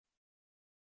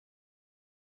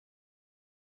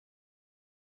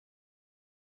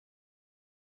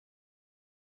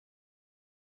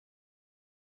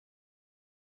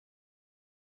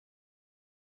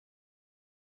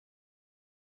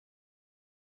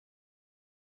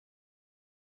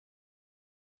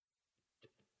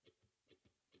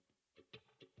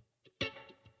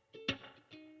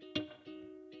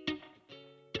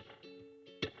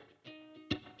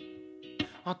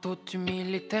En toute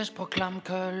humilité, je proclame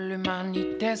que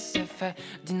l'humanité s'est fait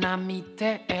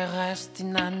dynamiter et reste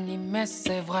inanimée.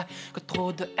 C'est vrai que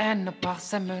trop de haine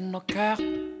parsème nos cœurs.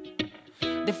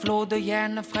 Des flots de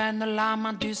hyènes freinent la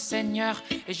main du Seigneur.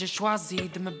 Et j'ai choisi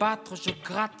de me battre, je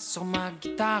gratte sur ma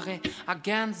guitare. Et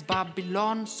against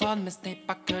Babylone sonne, mais ce n'est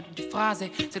pas que du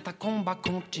phrasé. C'est un combat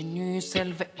continu,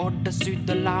 s'élever au-dessus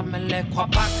de la mêlée. Crois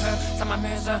pas que ça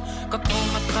m'amuse quand on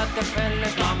me traite de fêlé.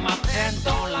 Je dois ma peine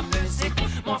dans la musique.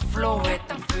 Mon flow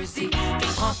est un fusil qui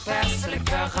transperce les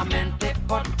cœurs. Ramène tes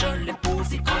potes, je les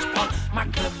bousille. Quand je prends ma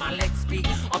queue, ma Lexby,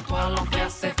 en toi l'enfer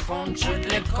s'effondre. Je de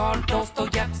l'école,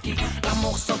 Dostoïevski.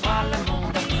 L'amour sauvera le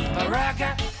monde.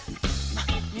 Reggae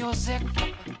music,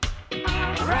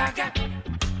 reggae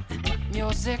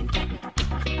music,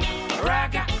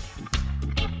 reggae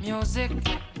music.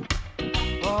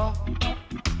 Oh,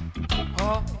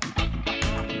 oh.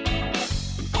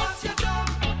 What's your job?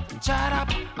 Shut up,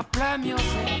 I play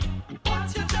music.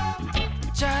 What's your job?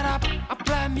 Shut up, I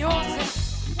play music.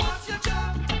 What's your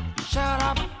job? Shut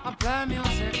up, I play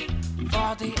music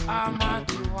for the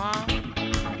Almighty One.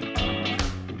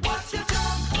 What's your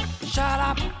job? Shut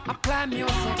up, I play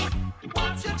music.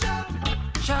 What's your job?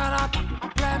 Shut up, I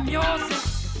play music.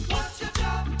 What's your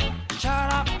job?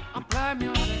 Shut up, I play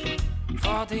music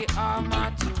for the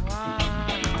Almighty One.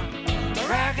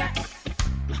 Reggae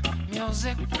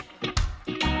music,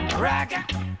 reggae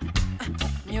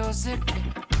music,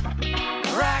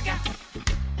 reggae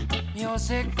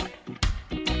music.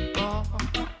 Oh,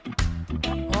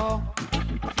 oh,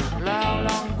 leur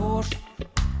langue bouge,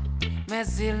 mais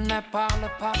ils ne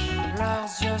parlent pas. Leurs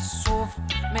yeux s'ouvrent,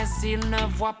 mais ils ne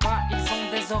voient pas. Ils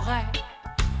ont des oreilles,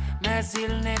 mais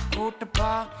ils n'écoutent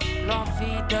pas.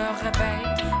 L'envie de réveil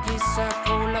qui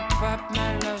secoue le peuple,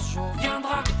 mais le jour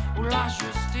viendra où la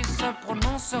justice se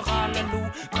prononcera. Le loup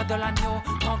près de l'agneau,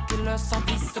 tranquille sans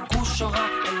vie se couchera.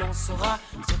 Et l'on saura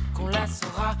ce qu'on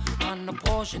laissera à nos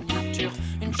progénitures.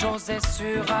 Une chose est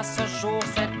sûre à ce jour,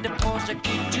 c'est des projets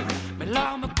qui tuent. Mes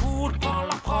larmes coulent pour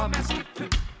la promesse qui pue.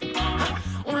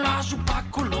 On la joue pas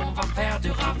cool, on va faire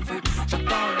du raffut.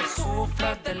 J'attends le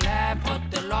souffle des lèvres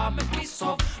de l'homme qui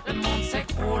sauve. Le monde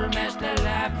s'écroule, mais je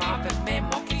l'élève avec mes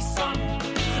mots qui sonnent.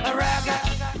 Reggae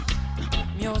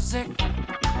music,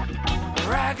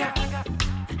 reggae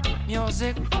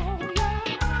music,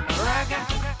 reggae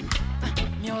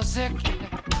music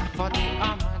for the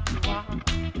Almighty One.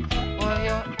 Oh,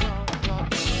 yo, yo, yo,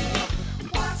 yo.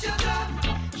 What's your job?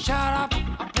 Shut up,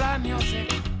 I play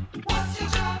music. What's your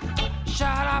job?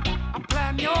 Shut up, I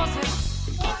play music.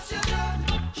 What's your job?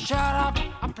 Shut up,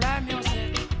 I play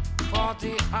music for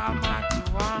the Almighty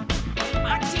One.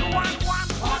 Mighty One, one.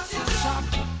 What's your job?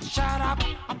 Shut up,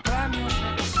 I play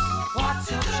music.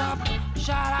 What's your job?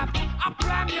 Shut up, I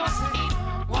play music.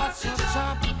 What's your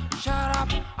job? Shut up,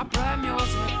 I play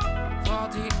music for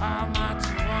the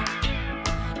Almighty One.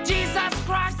 Jesus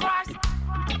Christ, Christ.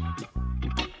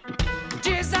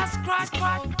 Jesus Christ,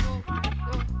 Christ.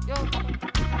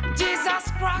 Jesus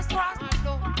Christ, Christ.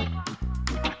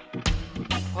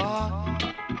 Oh,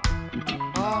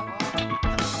 oh.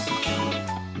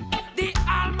 The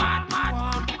Almighty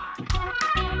One.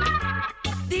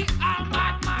 The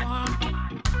Almighty One.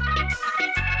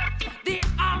 The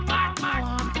Almighty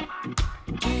One.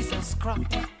 Jesus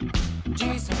Christ.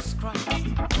 Jesus Christ.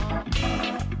 Oh.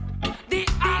 The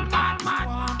Almighty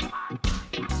One.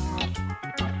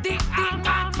 The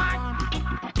Almighty One.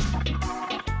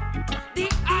 The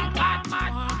Almighty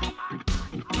One.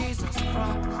 Jesus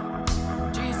Christ.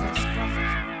 Jesus Christ.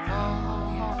 Oh,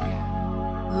 yeah, yeah.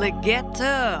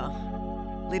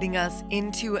 Legetta, leading us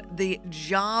into the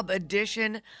job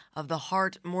edition of the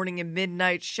Heart Morning and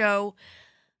Midnight Show,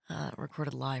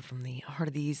 recorded live from the Heart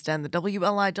of the East End, the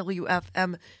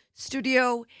WLIWFM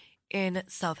studio in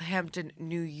Southampton,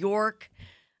 New York.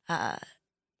 A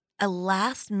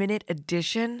last-minute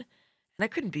edition, and I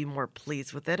couldn't be more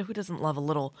pleased with it. Who doesn't love a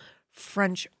little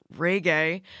French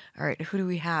reggae? All right, who do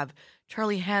we have?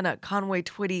 Charlie Hanna, Conway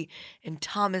Twitty, and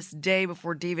Thomas Day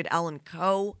before David Allan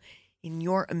Coe in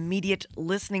your immediate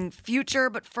listening future.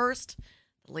 But first,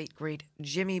 the late, great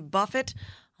Jimmy Buffett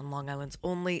on Long Island's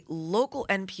only local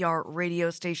NPR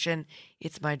radio station.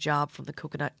 It's My Job from the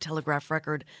Coconut Telegraph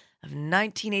record of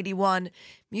 1981.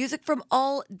 Music from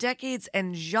all decades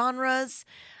and genres,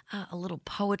 a little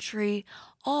poetry,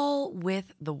 all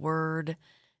with the word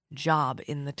job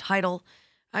in the title.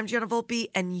 I'm Gianna Volpe,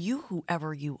 and you,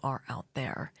 whoever you are out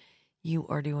there, you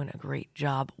are doing a great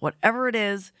job. Whatever it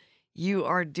is you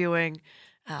are doing,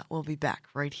 we'll be back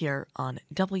right here on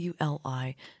WLIWFM.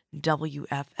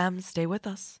 Stay with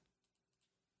us.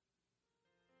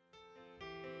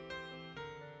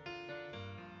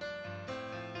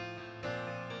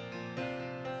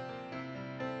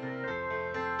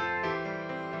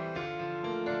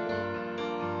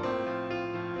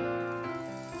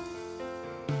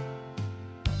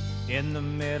 In the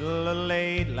middle of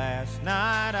late last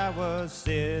night, I was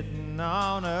sitting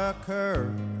on a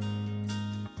curb.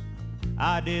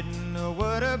 I didn't know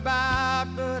what about,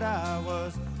 but I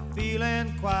was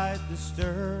feeling quite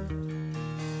disturbed.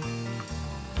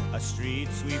 A street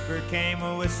sweeper came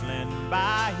whistling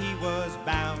by. He was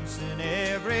bouncing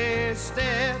every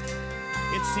step.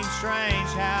 It seemed strange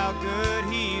how good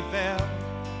he felt,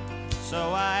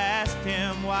 so I asked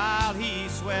him while he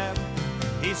swept.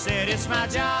 He said, "It's my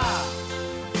job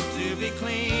to be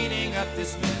cleaning up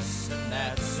this mess, and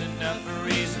that's enough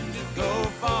reason to go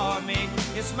for me.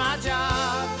 It's my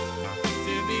job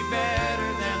to be better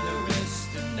than the rest,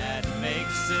 and that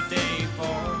makes a day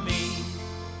for me."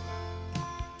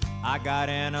 I got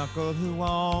an uncle who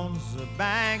owns a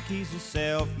bank. He's a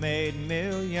self-made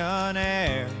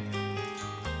millionaire.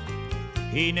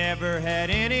 He never had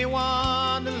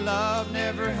anyone to love,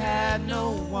 never had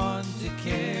no one to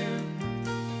care.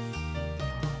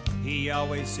 He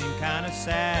always seemed kind of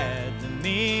sad to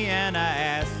me, and I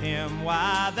asked him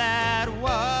why that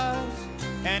was,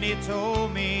 and he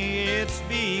told me it's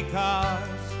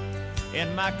because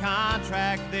in my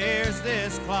contract there's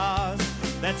this clause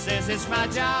that says it's my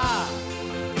job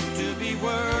to be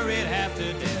worried half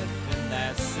to death, and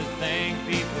that's the thing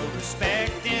people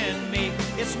respect in me.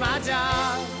 It's my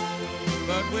job,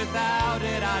 but without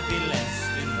it I'd be less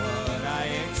than what I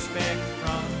expect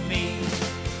from me.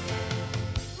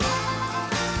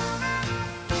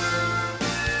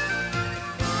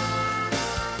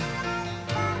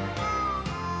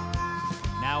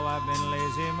 Now I've been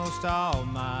lazy most all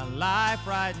my life,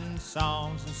 writing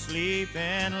songs and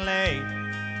sleeping late.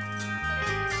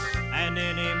 And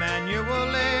any manual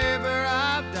labor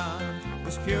I've done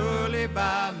was purely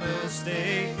by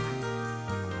mistake.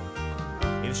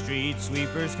 If street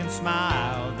sweepers can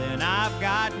smile, then I've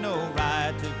got no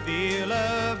right to feel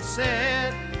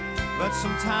upset. But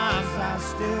sometimes I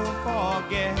still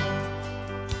forget,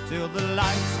 till the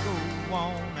lights go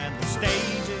on and the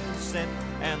stage is set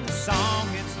and the song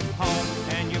hits home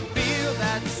and you feel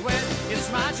that sweat. It's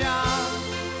my job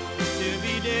to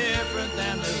be different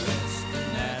than the rest, and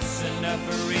that's enough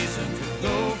a reason to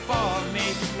go for me.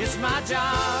 It's my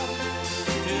job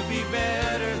to be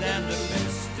better than the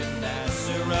best, and that's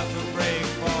a rougher break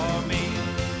for me.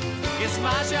 It's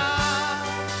my job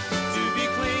to be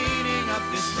cleaning up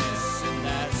this mess, and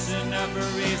that's enough a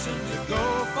reason to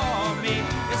go for me.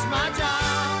 It's my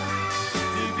job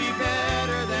to be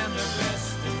better than the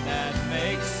rest, and that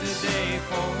makes a day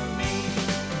for me.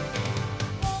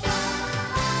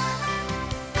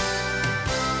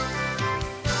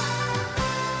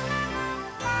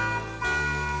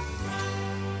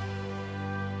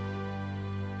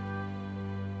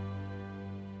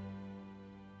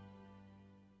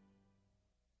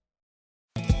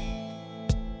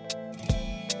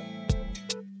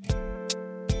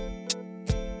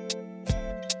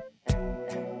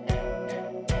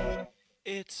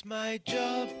 It's my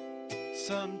job,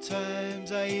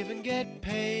 sometimes I even get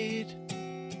paid.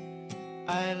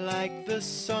 I like the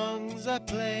songs I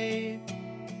play,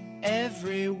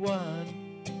 everyone.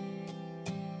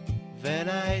 Then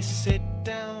I sit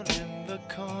down in the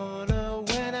corner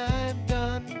when I'm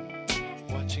done,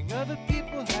 watching other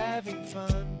people having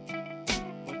fun,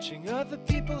 watching other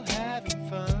people having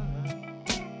fun.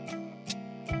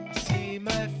 I see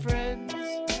my friends,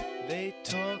 they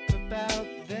talk about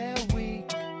their week.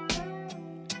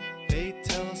 They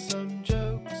tell some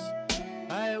jokes,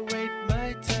 I wait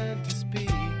my turn to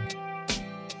speak.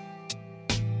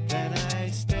 Then I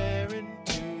stare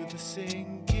into the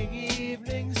sinking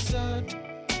evening sun,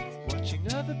 watching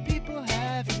other people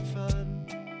having fun,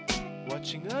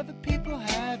 watching other people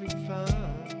having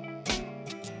fun.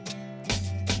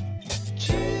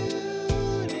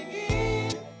 Tuning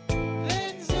in,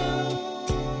 then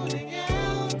zoning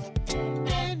out,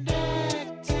 and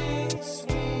acting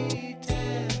sweet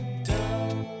and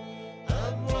dumb.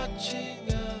 I'm watching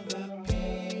other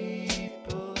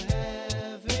people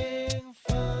having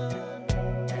fun.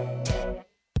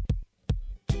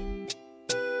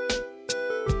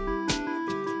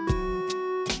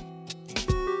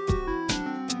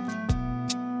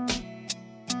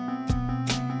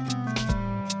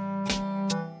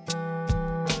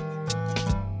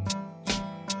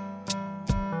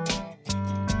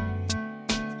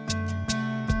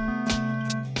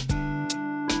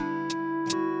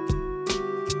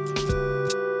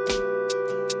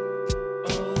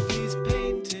 All these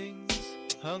paintings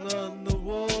hung on the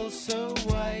wall so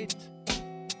white,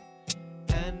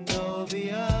 and all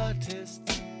the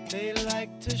artists, they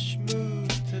like to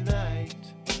schmooze tonight.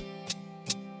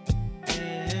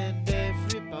 And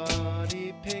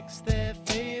everybody picks their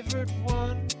favorite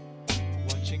one,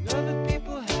 watching other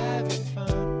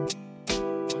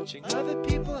watching other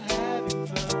people having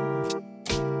fun.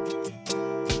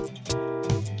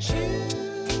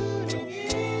 Tuning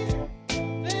in,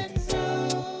 then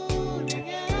zoning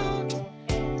out,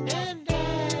 and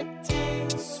acting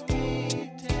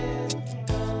sweet and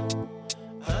dumb.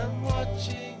 I'm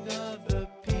watching other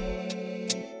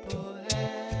people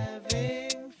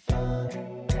having fun.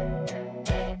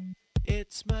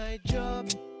 It's my job.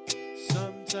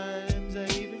 Sometimes I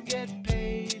even get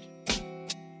paid.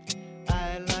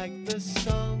 I like the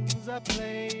songs I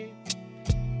play,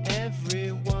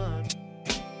 everyone.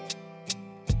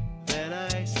 Then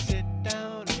I sit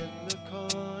down in the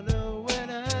corner when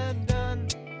I'm done,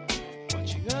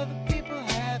 watching other people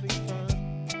having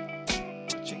fun,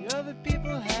 watching other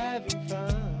people having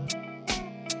fun.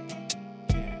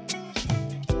 Yeah.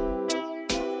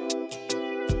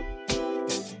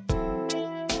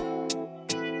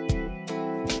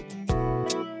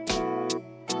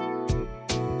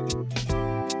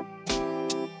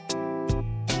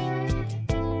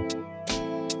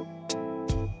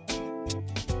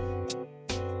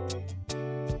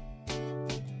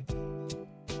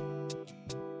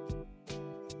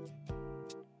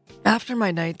 After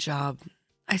my night job,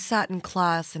 I sat in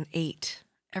class and ate,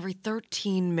 every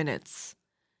 13 minutes,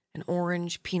 an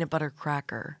orange peanut butter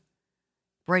cracker.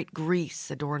 Bright grease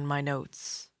adorned my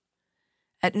notes.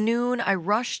 At noon, I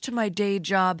rushed to my day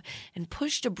job and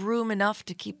pushed a broom enough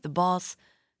to keep the boss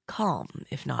calm,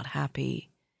 if not happy.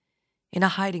 In a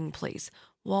hiding place,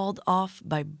 walled off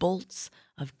by bolts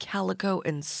of calico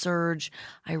and serge,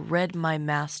 I read my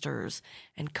masters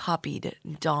and copied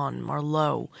Don,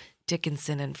 Marlowe,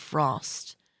 Dickinson, and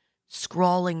Frost,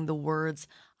 scrawling the words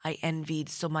I envied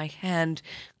so my hand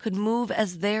could move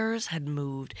as theirs had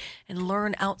moved and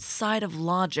learn outside of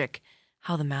logic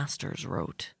how the masters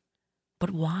wrote.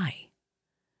 But why?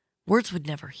 Words would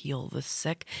never heal the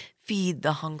sick, feed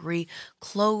the hungry,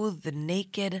 clothe the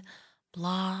naked,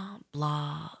 blah,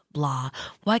 blah, blah.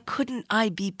 Why couldn't I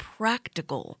be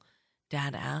practical,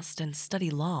 Dad asked, and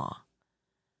study law?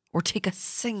 Or take a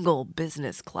single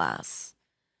business class?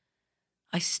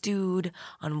 I stewed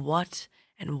on what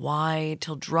and why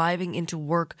till driving into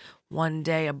work one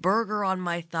day, a burger on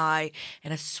my thigh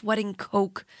and a sweating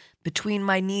Coke between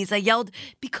my knees, I yelled,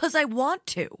 "Because I want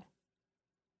to!"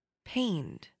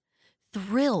 Pained,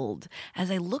 thrilled, as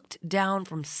I looked down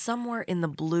from somewhere in the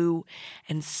blue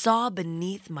and saw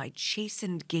beneath my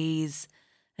chastened gaze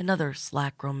another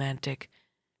slack romantic,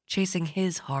 chasing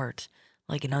his heart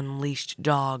like an unleashed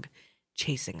dog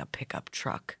chasing a pickup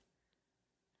truck.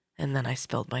 And then I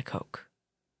spilled my Coke.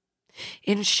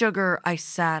 In sugar, I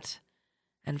sat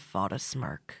and fought a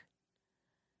smirk.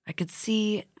 I could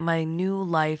see my new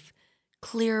life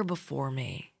clear before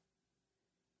me.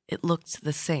 It looked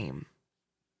the same,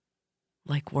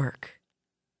 like work.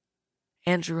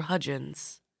 Andrew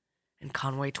Hudgens and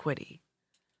Conway Twitty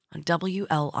on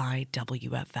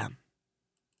WLIWFM.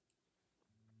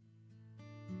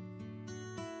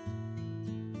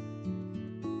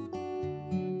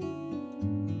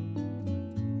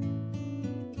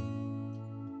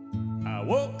 I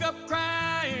woke up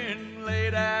crying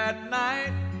late at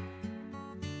night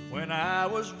when I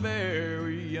was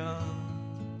very young.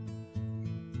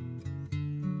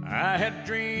 I had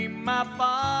dreamed my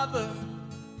father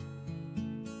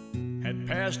had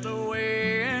passed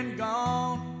away and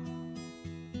gone.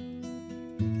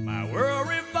 My world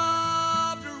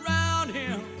revolved around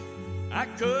him. I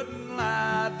couldn't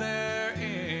lie there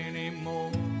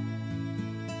anymore.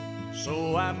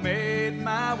 So I made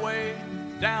my way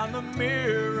down the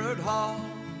mirrored hall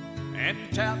and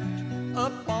tapped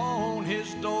upon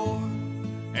his door.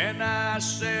 And I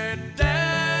said,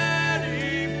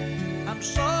 "Daddy, I'm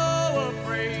so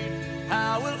afraid.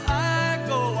 How will I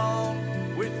go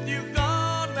on with you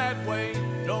gone that way?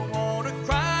 Don't want to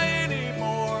cry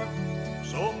anymore,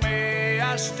 so may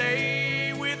I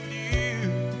stay with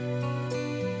you?"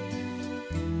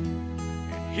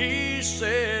 And he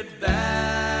said,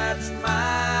 "That's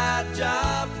my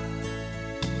job.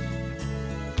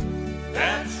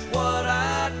 That's what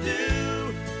I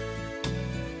do.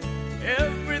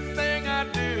 Everything I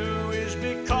do is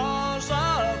because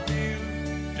of you,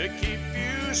 to keep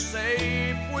you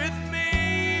safe with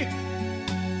me.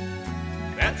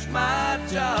 That's my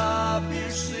job, you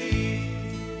see."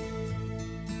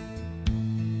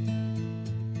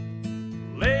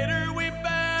 Later we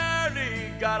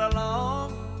barely got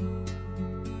along,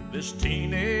 this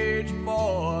teenage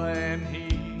boy and he.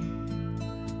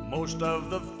 Most of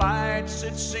the fights,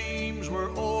 it seems, were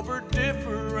over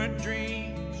different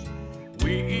dreams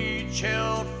we each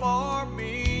held for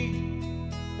me.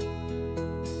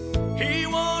 He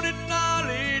wanted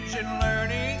knowledge and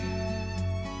learning.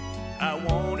 I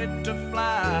wanted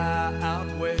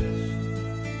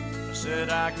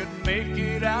I could make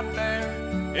it out there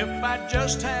if I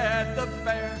just had the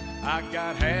fare. I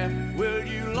got half, will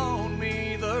you loan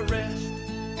me the rest?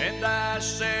 And I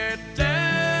said,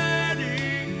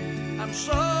 Daddy, I'm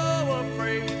so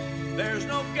afraid there's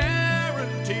no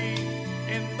guarantee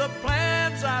in the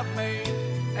plans I've made.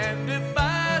 And if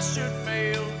I should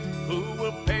fail, who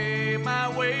will pay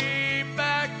my way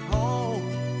back home?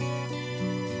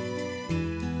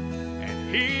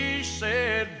 And he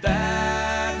said,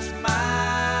 that's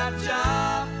my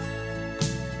job.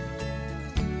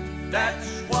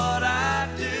 That's what I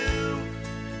do.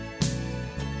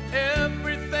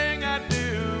 Everything I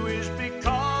do is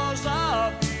because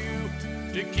of you,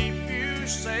 to keep you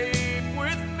safe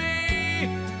with me.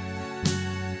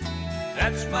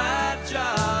 That's my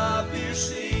job, you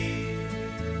see.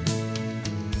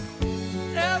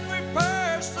 Every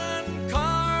person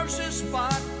carves his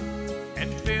spot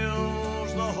and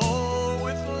fills the hole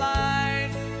with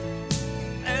light.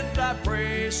 And I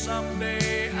pray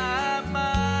someday I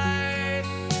might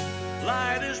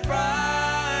light as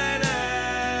bright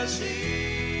as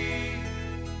he.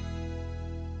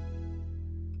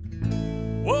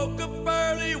 Woke up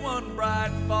early one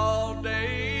bright fall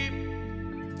day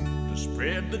to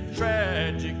spread the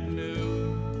tragic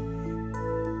news.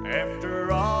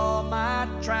 After all my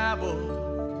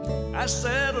travel, I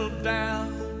settled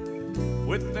down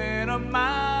within a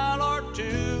mile or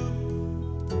two.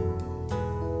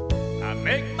 I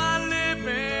make my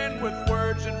living with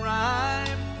words and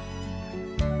rhyme,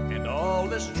 and all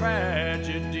this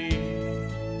tragedy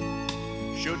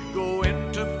should go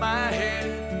into my head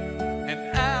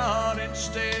and out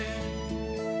instead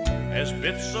as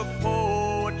bits of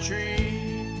poetry.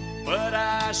 But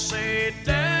I say,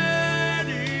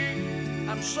 Daddy,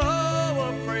 I'm so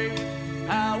afraid,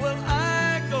 how will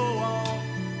I go on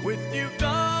with you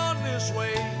gone this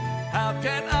way? How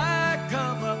can I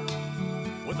come up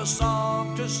with a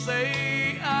song to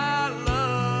say I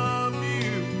love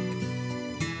you?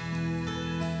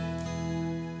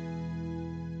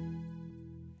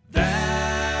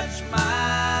 That's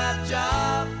my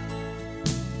job.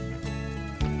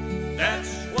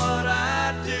 That's what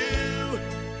I do.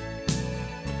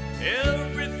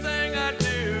 Everything I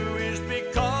do is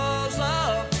because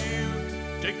of you,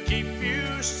 to keep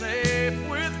you safe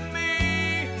with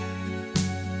me.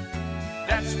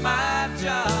 That's my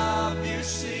job, you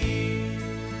see.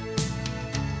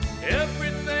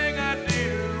 Everything I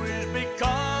do is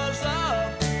because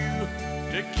of you,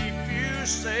 to keep you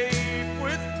safe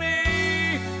with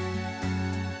me.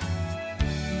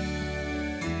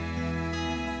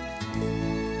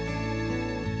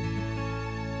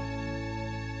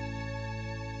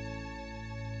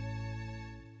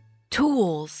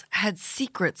 Tools had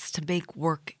secrets to make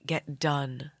work get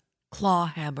done. Claw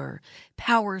hammer,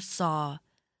 power saw.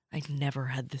 I never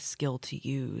had the skill to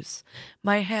use.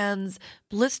 My hands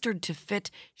blistered to fit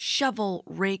shovel,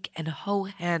 rake, and hoe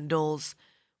handles.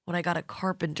 When I got a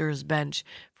carpenter's bench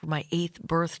for my 8th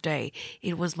birthday,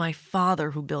 it was my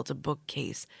father who built a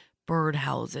bookcase,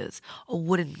 birdhouses, a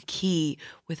wooden key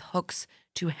with hooks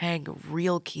to hang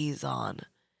real keys on.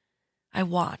 I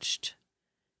watched,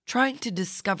 trying to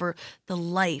discover the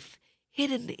life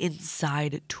hidden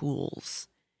inside tools.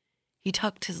 He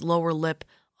tucked his lower lip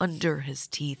under his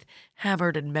teeth,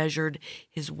 hammered and measured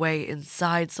his way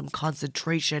inside some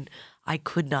concentration I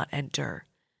could not enter.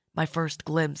 My first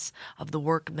glimpse of the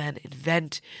workmen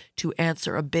invent to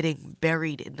answer a bidding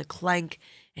buried in the clank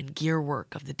and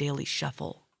gearwork of the daily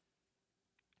shuffle.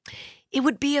 It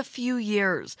would be a few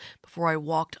years before I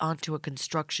walked onto a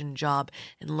construction job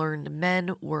and learned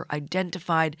men were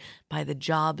identified by the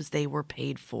jobs they were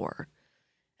paid for.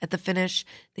 At the finish,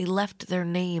 they left their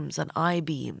names on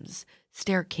I-beams,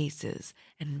 staircases,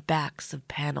 and backs of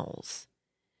panels.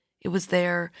 It was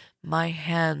there my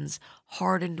hands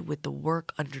hardened with the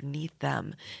work underneath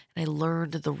them, and I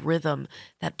learned the rhythm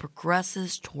that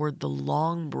progresses toward the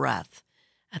long breath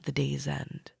at the day's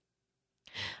end.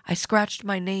 I scratched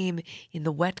my name in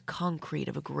the wet concrete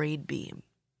of a grade beam.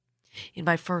 In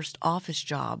my first office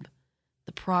job,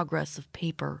 the progress of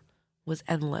paper was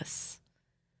endless.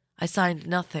 I signed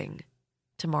nothing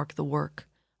to mark the work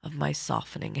of my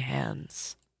softening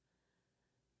hands.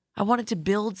 I wanted to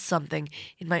build something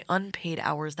in my unpaid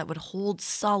hours that would hold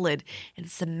solid and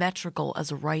symmetrical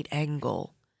as a right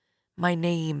angle. My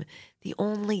name, the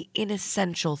only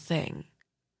inessential thing.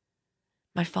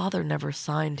 My father never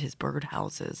signed his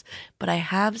birdhouses, but I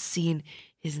have seen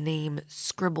his name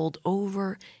scribbled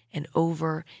over and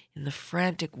over in the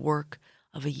frantic work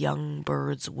of a young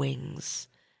bird's wings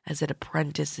as it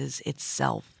apprentices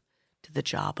itself to the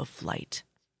job of flight.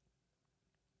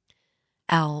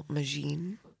 Al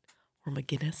Magin, or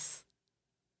McGinnis,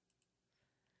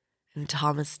 and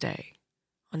Thomas Day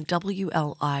on WLIWFM's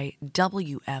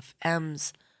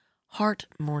Heart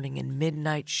Morning and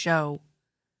Midnight show,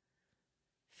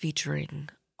 featuring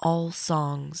all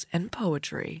songs and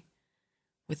poetry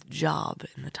with job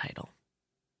in the title.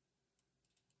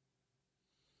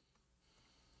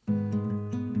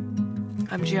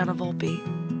 I'm Gianna Volpe,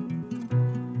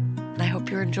 and I hope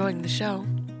you're enjoying the show.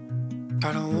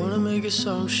 I don't want to make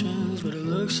assumptions, but it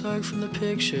looks like from the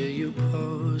picture you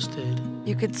posted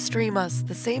You could stream us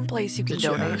the same place you can that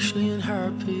you're donate. actually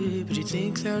unhappy, but you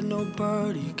think that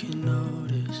nobody can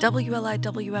notice.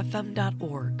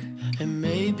 WLIWFM.org. And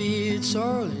maybe it's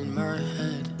all in my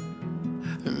head,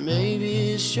 or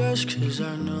maybe it's just 'cause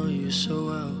I know you so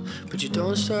well. But you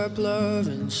don't stop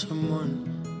loving someone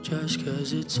just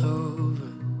 'cause it's over.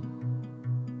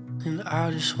 And I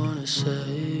just wanna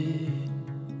say,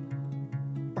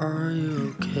 are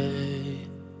you okay?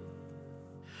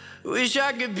 Wish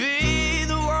I could be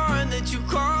the one that you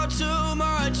call too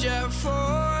much at 4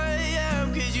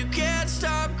 a.m. 'Cause you can't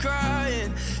stop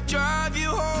crying. Drive you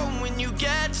home when you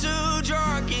get too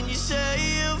drunk and you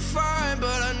say you're fine,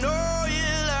 but I know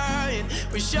you're lying.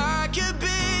 Wish I could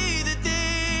be the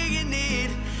thing you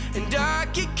need, and I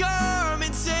could come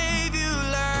and save you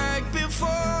like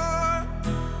before.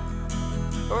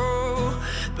 Oh,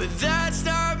 but that's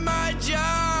not my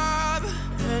job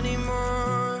anymore.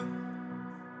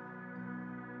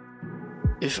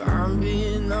 If I'm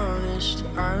being honest,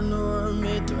 I know I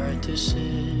made the right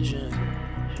decision.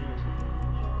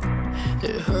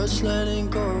 It hurts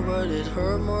letting go, but it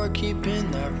hurt more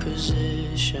keeping that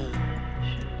position.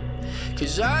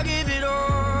 'Cause I gave it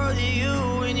all to you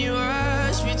when you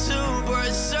asked me to,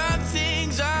 but some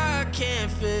things I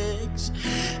can't fix.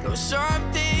 No,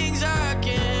 some things I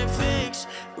can't fix.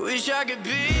 Wish I could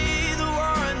be the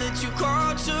one that you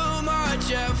call too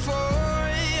much at 4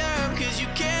 a.m. 'Cause you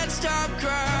can't stop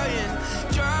crying.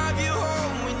 Drive you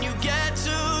home when you get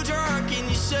too drunk and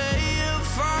you say you're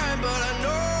fine, but I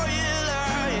know you're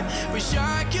lying. Wish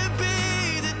I could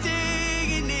be the thing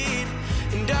you need,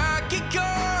 and I could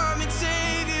come and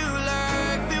save you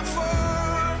like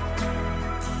before.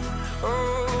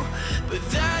 Oh, but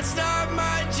that's not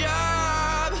my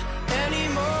job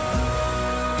anymore.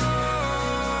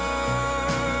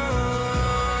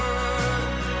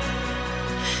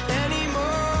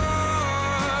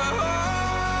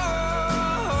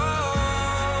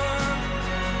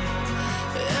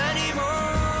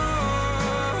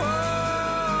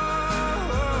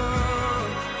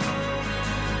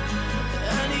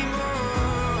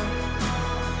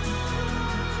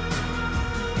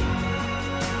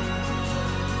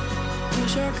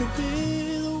 Wish I could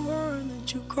be the one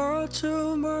that you call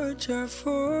too much at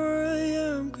 4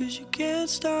 a.m. 'Cause you can't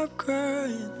stop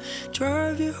crying.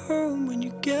 Drive you home when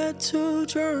you get too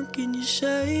drunk and you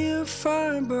say you're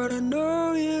fine, but I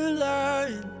know you're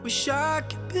lying. Wish I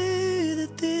could be the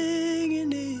thing you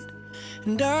need,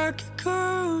 and I could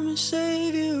come and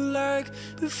save you like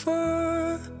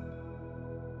before.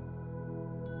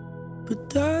 But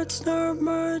that's not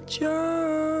my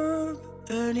job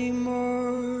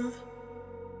anymore.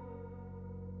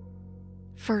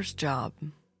 First job.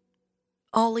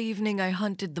 All evening I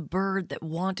hunted the bird that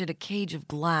wanted a cage of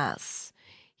glass,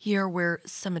 here where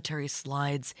cemetery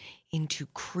slides into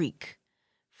creek,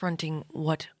 fronting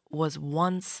what was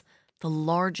once the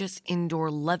largest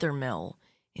indoor leather mill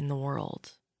in the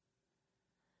world.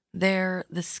 There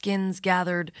the skins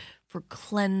gathered for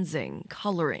cleansing,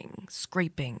 coloring,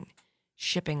 scraping,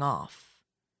 shipping off.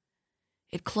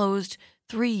 It closed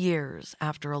 3 years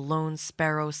after a lone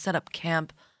sparrow set up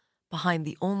camp behind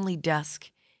the only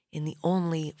desk in the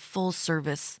only full-serve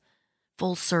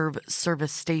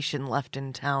service station left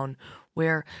in town,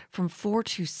 where from 4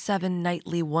 to 7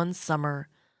 nightly one summer,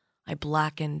 I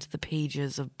blackened the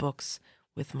pages of books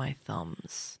with my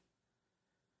thumbs.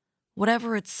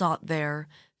 Whatever it sought there,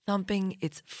 thumping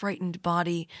its frightened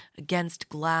body against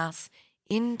glass,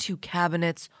 into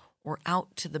cabinets, or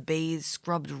out to the bays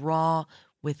scrubbed raw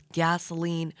with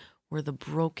gasoline, where the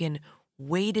broken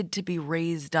waited to be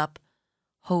raised up,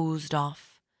 hosed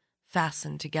off,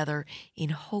 fastened together in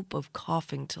hope of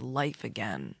coughing to life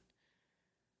again.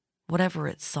 Whatever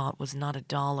it sought was not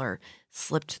 $1,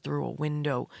 slipped through a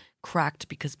window, cracked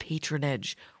because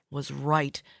patronage was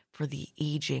right for the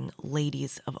aging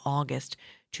ladies of August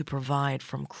to provide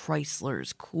from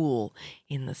Chrysler's cool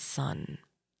in the sun.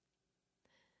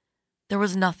 There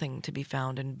was nothing to be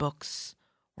found in books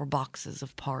or boxes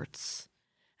of parts,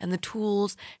 and the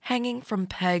tools hanging from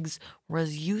pegs were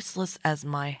as useless as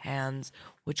my hands,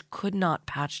 which could not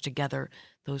patch together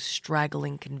those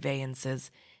straggling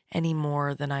conveyances any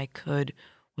more than I could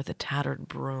with a tattered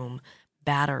broom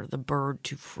batter the bird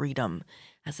to freedom,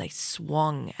 as I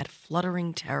swung at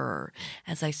fluttering terror,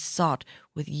 as I sought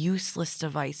with useless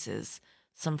devices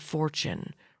some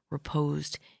fortune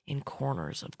reposed in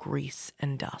corners of grease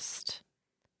and dust.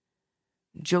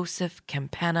 Joseph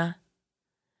Campana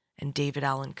and David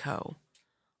Allan Coe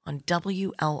on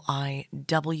WLIWFM.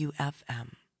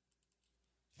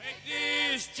 Take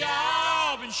this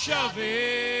job and shove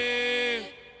it.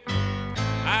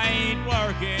 I ain't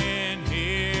working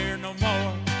here no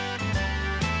more.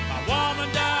 My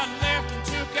woman done left and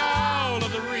took all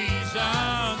of the reasons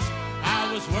I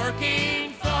was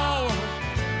working for.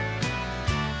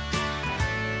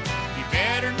 You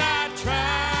better not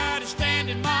try to stand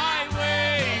in my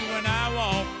way when I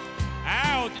walk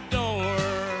out the door.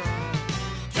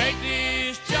 Take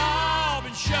this job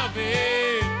and shove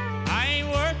it. I ain't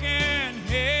working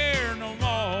here no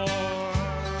more.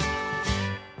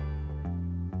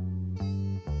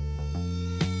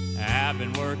 I've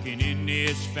been working in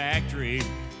this factory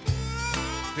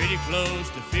pretty close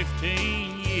to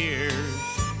 15 years.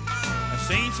 I've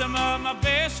seen some of my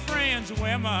best friends'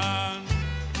 women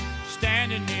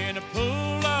standing in a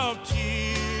pool of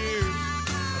tears.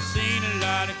 I've seen a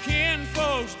lot of kin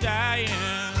folks dying,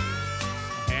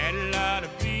 had a lot of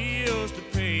bills to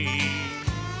pay.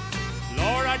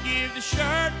 Lord, I'd give the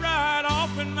shirt right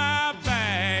off in my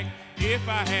back if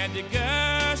I had the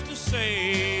guts to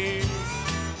say,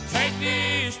 take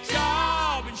this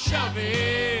job and shove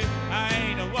it. I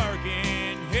ain't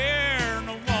a-working here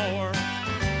no more.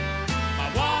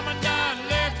 My woman done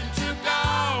left and took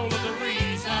all of the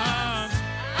reasons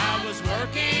I was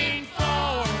working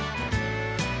for.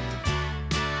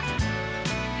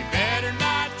 You better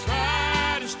not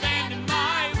try to stand in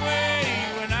my way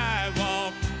when I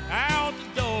walk out the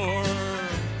door.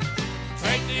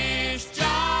 Take this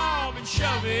job and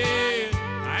shove it.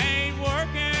 I ain't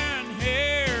working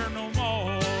here no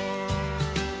more.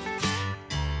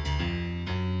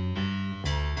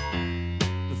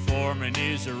 The foreman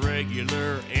is a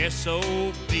regular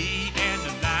SOB, and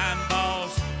the line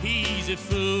boss, he's a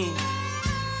fool.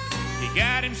 He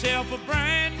got himself a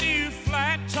brand new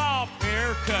flat top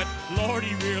haircut. Lord,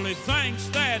 he really thinks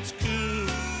that's cool.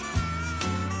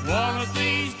 One of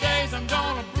these days I'm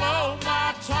gonna blow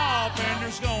my top, and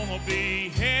there's gonna be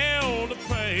hell to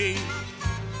pay.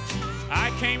 I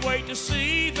can't wait to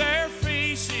see their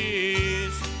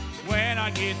faces when I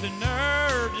get the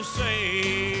nerve to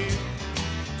say,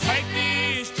 take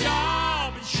this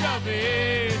job and shove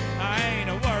it. I ain't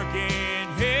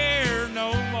a-working here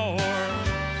no more.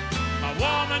 My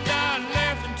woman done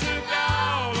left and took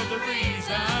all of the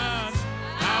reasons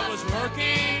I was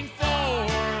working for.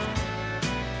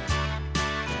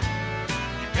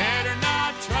 You better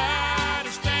not try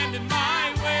to stand in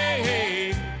my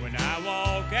way when I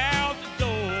walk out the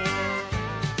door.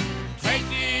 Take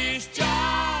this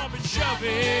job and shove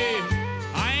it.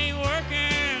 I ain't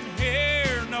working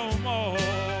here no more.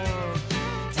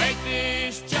 Take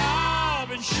this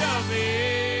job and shove it.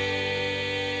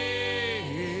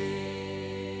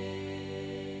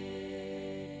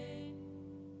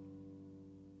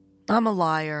 I'm a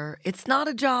liar. It's not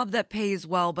a job that pays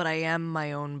well, but I am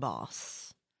my own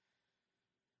boss.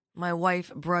 My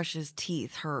wife brushes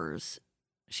teeth, hers.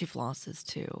 She flosses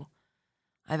too.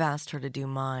 I've asked her to do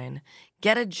mine.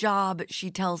 Get a job,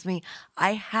 she tells me.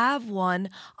 I have one.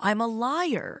 I'm a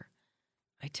liar,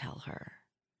 I tell her.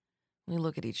 We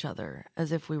look at each other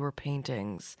as if we were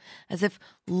paintings, as if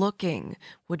looking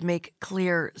would make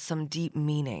clear some deep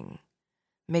meaning,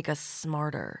 make us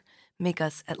smarter, make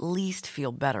us at least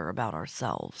feel better about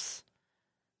ourselves.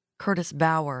 Curtis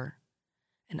Bauer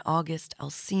and August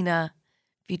Alsina,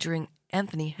 featuring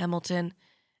Anthony Hamilton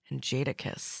and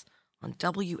Jadakiss on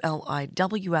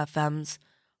WLIWFM's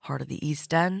Heart of the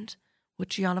East End with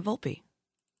Gianna Volpe.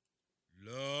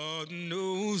 Lord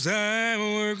knows I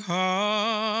work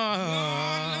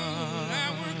hard.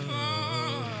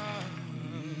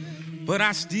 But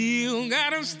I still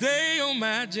gotta stay on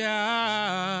my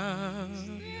job.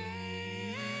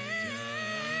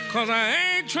 'Cause I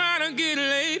ain't trying to get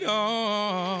laid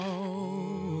off.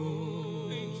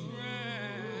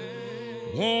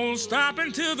 Won't stop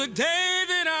until the day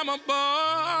that I'm a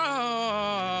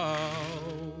boss.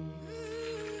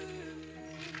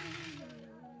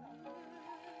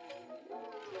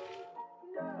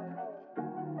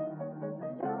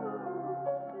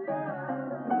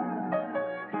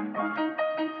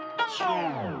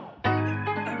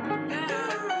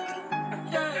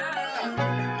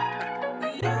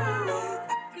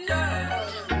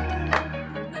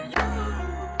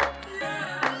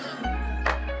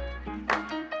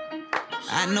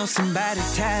 I know somebody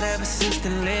tired of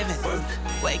assisted living.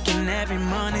 Waking every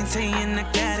morning saying I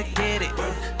gotta get it.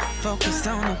 Focus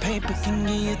on the paper, can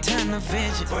give you tunnel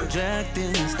vision. Drug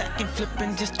dealing, stacking,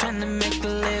 flipping, just trying to make a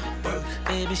living.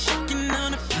 Baby shaking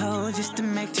on the pole just to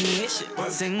make tuition.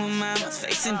 Single mamas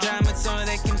facing drama so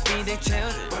they can feed their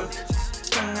children.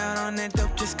 Strung out on that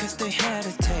dope just cause they had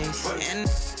a taste. And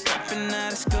dropping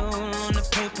out of school on a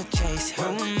paper chase. Who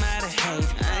am I to hate?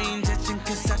 I ain't judging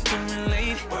cause I can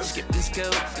relate. Skipping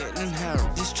school, getting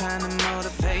hurt, just trying to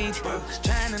motivate.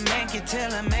 Trying to make it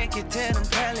till I make it to them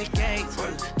pearly gates.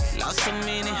 Lost so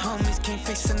many homies, can't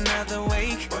face another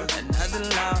wake. Another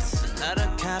loss, another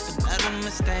cop, another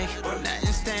mistake.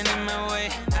 Nothing stand in my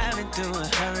way. I've been through a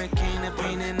hurricane of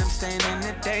pain and I'm standing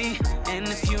today. And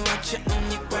if you want your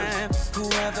own, you grab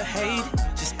whoever hate.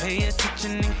 Just pay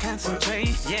attention and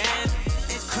concentrate. Yeah,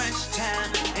 it's crunch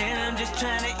time, and I'm just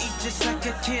trying to eat just like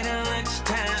a kid at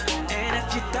lunchtime. And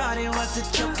if you thought it was a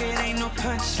joke, it ain't no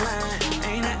punchline.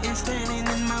 Ain't nothing standing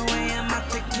in my way, I'm out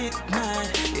to get mine.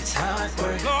 It's hard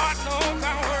work. Lord knows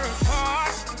I work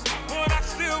hard, but I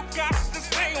still got to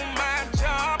stay on my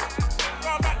job.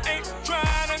 Cause I ain't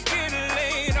trying to get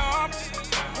laid off.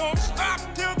 Won't stop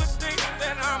till the day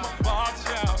that I'm a boss,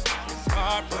 yeah. It's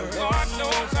hard work. Lord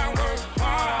knows I work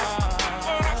hard,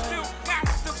 but I still got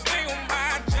to stay on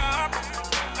my job.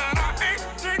 And I ain't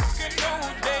taking no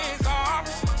days off.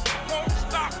 Won't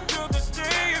stop till the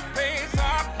day it pays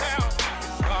off now.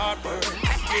 It's hard work,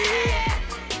 yeah.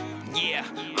 Yeah,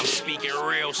 I'm speaking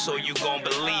real, so you gon'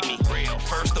 believe me.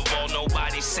 First of all,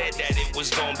 nobody said that it was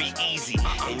gon' be easy.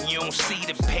 And you don't see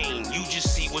the pain, you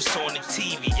just see what's on the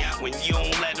TV. When you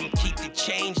don't let them keep the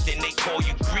change, then they call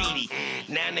you greedy.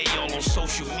 Now they all on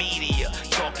social media,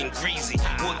 talking greasy.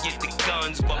 We'll get the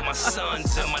guns, but my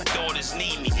sons and my daughters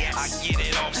need me. I get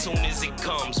it off soon as it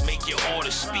comes, make your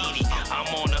order speedy.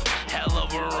 I'm on a hell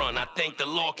of a run, I thank the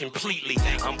Lord completely.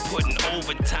 I'm putting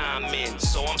overtime in,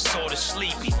 so I'm sorta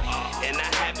sleepy. And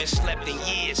I haven't slept in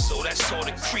years, so that's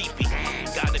sorta creepy.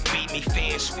 Gotta beat me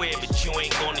fair and square, but you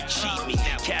ain't gonna cheat me.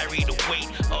 Carry the weight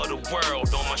of the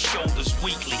world on my shoulders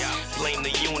weekly. Blame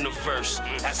the universe,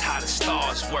 that's how the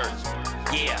stars work.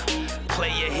 Yeah,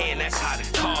 play your hand, that's how the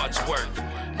cards work.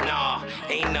 Nah,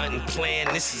 ain't nothing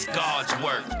planned, this is God's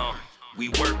work. We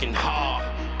working hard,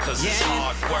 cause it's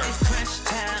hard work. It's crunch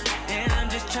time, and I'm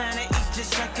just trying to eat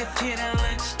just like a kid at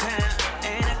lunchtime.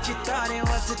 And if you thought it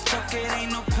was a joke, it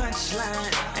ain't no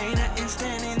punchline. Ain't nothing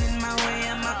standing in my way,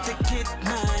 I'm out to get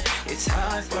mine. It's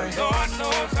hard work. Lord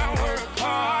knows I work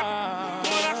hard,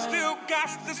 but I still got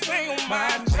to stay on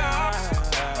my job.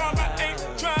 Cause I ain't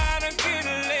trying to get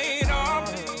laid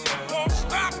off. Won't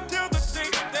stop till the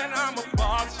day that I'm a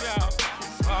boss, yeah.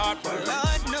 It's hard work.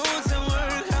 Lord knows I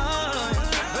work hard,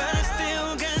 but I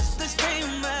still got to stay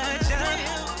on my job.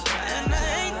 And I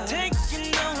ain't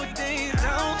taking no days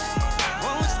off.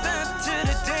 Won't stop till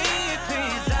the day it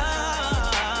pays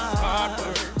off. Hard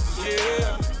work,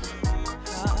 yeah.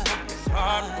 It's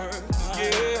hard work,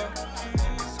 yeah.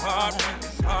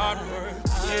 It's hard work,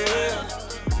 yeah.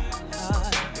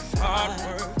 It's hard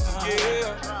work, yeah.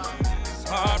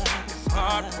 It's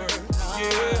hard work,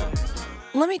 yeah.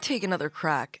 Let me take another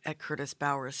crack at Curtis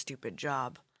Bauer's stupid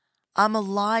job. I'm a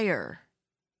liar.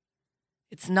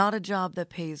 It's not a job that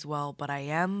pays well, but I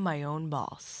am my own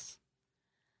boss.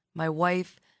 My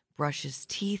wife brushes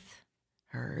teeth,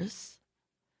 hers.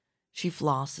 She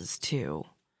flosses too.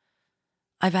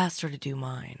 I've asked her to do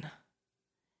mine.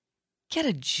 Get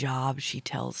a job, she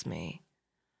tells me.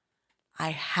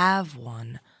 I have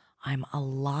one. I'm a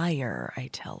liar, I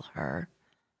tell her.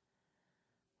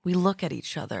 We look at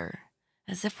each other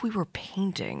as if we were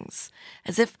paintings,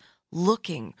 as if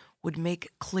looking would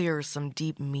make clear some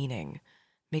deep meaning,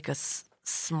 make us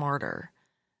smarter,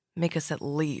 make us at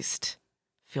least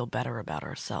feel better about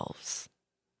ourselves.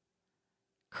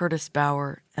 Curtis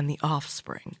Bauer and the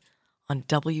Offspring on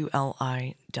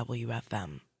WLIWFM.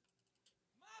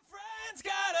 Friend's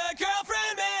got a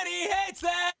girlfriend and he hates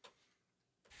that.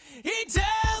 He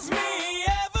tells me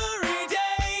every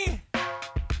day.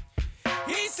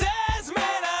 He says,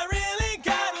 man, I really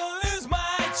gotta lose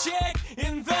my chick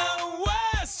in the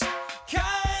worst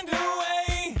kind of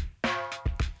way.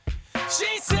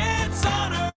 She sits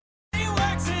on her, he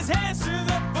works his hands to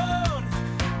the bone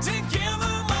to give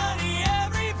her money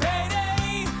every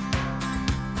payday.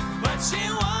 But she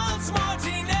wants more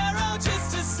dinero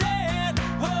just to stay at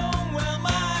home. Well,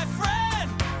 my friend,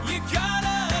 you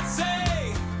gotta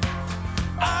say,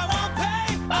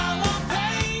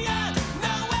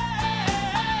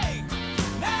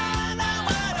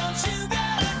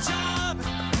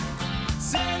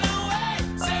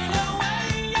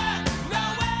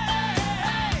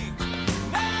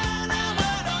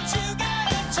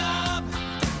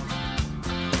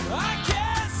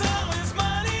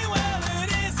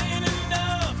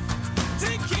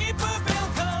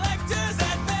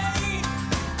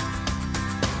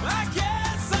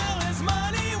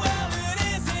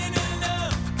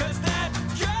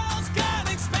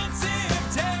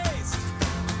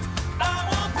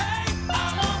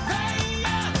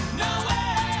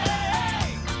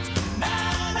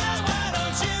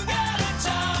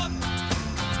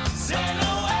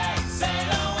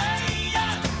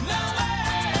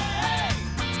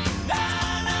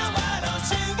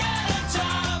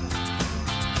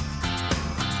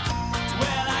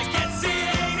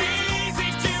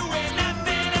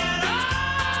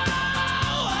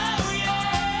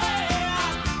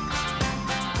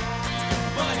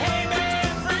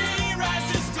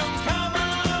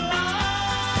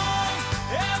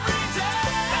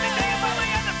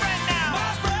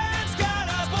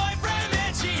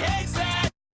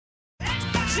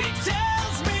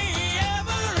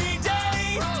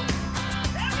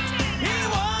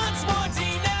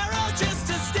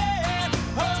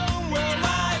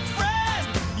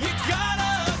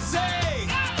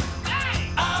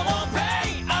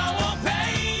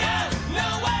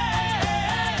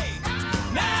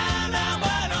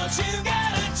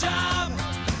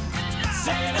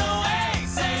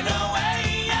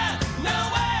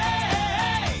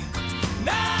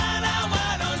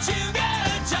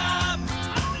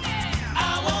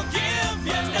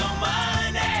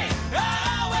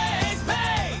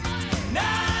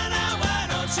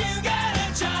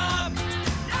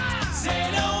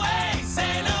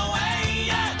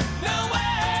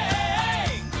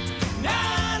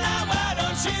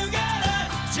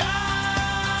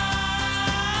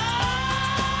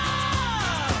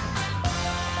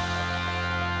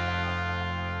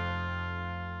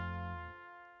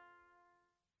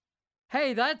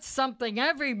 Hey, that's something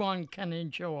everyone can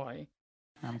enjoy.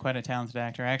 I'm quite a talented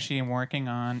actor. I actually am working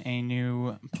on a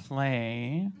new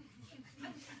play.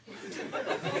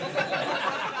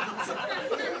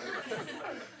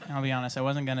 I'll be honest, I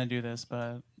wasn't going to do this,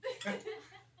 but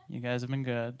you guys have been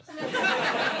good.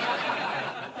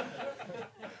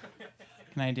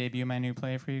 Can I debut my new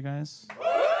play for you guys?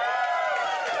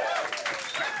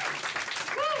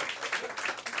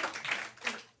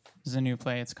 This is a new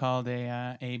play. It's called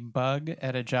a Bug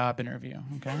at a Job Interview,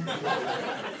 okay?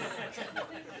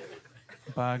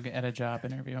 Bug at a Job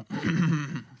Interview.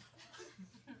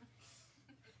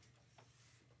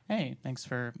 Hey, thanks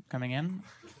for coming in.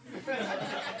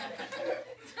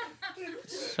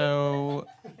 So,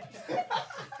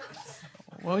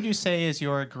 what would you say is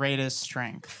your greatest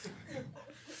strength?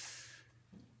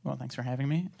 Well, thanks for having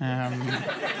me.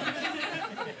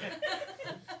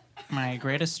 My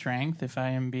greatest strength, if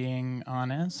I am being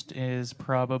honest, is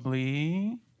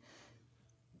probably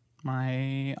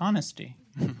my honesty.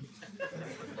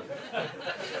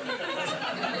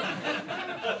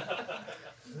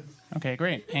 Okay,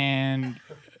 great. And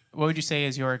what would you say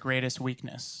is your greatest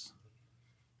weakness?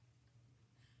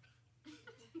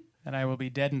 That I will be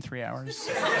dead in 3 hours.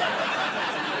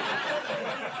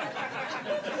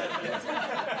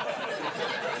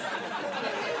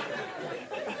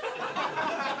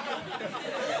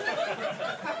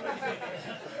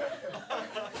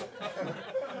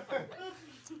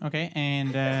 Okay,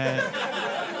 and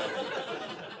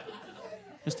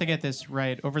just to get this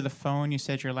right, over the phone you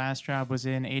said your last job was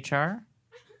in HR?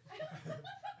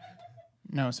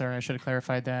 No, sorry, I should have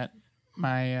clarified that.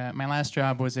 My last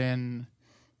job was in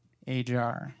a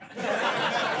jar.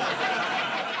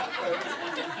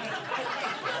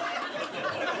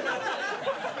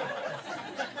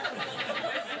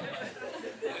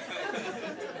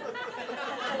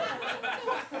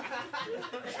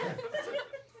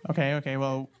 Okay,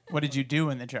 well, what did you do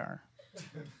in the jar?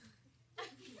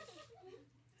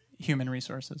 Human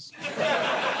resources.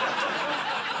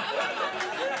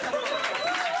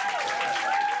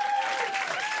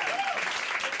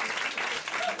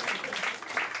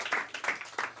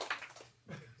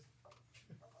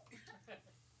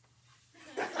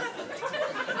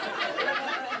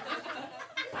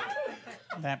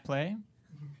 That play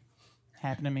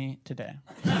happened to me today.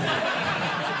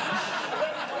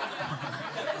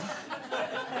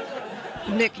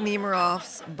 Nick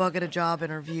Nemiroff's Bug at a Job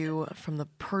interview from The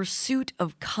Pursuit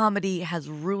of Comedy Has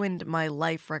Ruined My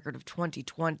Life record of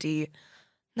 2020.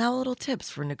 Now a little tips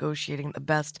for negotiating the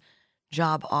best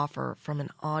job offer from an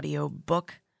audio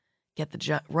book. Get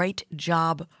the right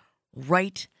job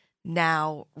right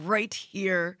now, right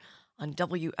here on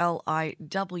WLIWFM's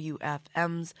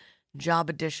Job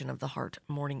Edition of the Heart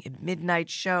Morning at Midnight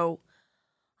show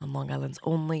on Long Island's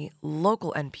only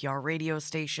local NPR radio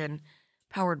station,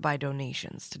 powered by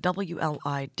donations to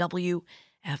WLIWFM.org.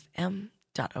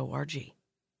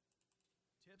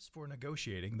 Tips for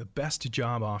negotiating the best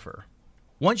job offer.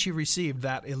 Once you've received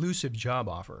that elusive job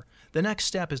offer, the next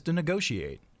step is to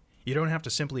negotiate. You don't have to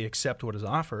simply accept what is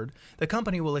offered. The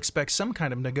company will expect some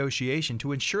kind of negotiation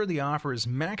to ensure the offer is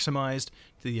maximized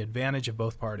to the advantage of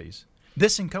both parties.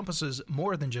 This encompasses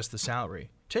more than just the salary.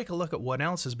 Take a look at what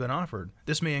else has been offered.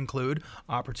 This may include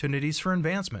opportunities for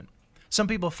advancement. Some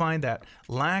people find that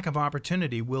lack of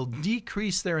opportunity will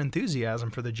decrease their enthusiasm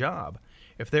for the job.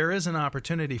 If there is an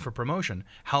opportunity for promotion,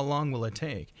 how long will it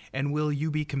take? And will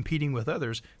you be competing with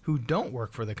others who don't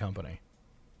work for the company?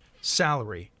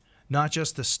 Salary. Not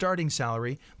just the starting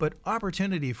salary, but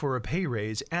opportunity for a pay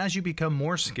raise as you become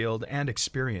more skilled and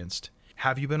experienced.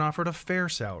 Have you been offered a fair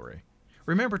salary?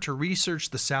 Remember to research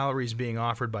the salaries being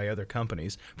offered by other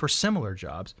companies for similar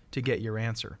jobs to get your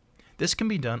answer. This can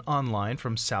be done online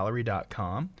from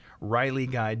salary.com,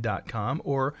 rileyguide.com,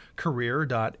 or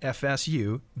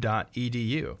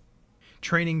career.fsu.edu.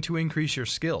 Training to increase your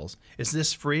skills. Is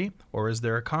this free or is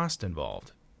there a cost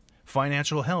involved?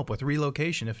 Financial help with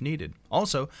relocation if needed.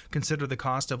 Also, consider the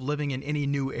cost of living in any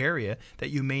new area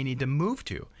that you may need to move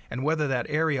to and whether that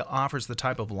area offers the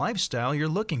type of lifestyle you're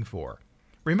looking for.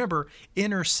 Remember,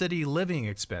 inner city living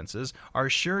expenses are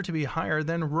sure to be higher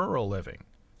than rural living.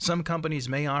 Some companies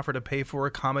may offer to pay for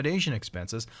accommodation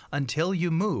expenses until you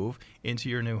move into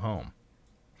your new home.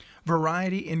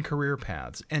 Variety in career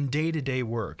paths and day-to-day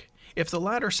work. If the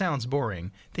latter sounds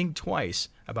boring, think twice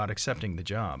about accepting the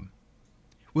job.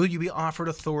 Will you be offered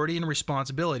authority and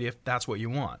responsibility if that's what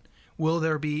you want? Will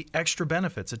there be extra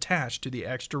benefits attached to the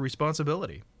extra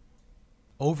responsibility?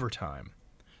 Overtime.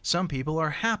 Some people are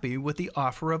happy with the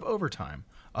offer of overtime.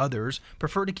 Others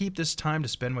prefer to keep this time to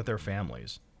spend with their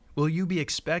families. Will you be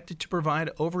expected to provide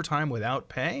overtime without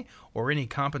pay or any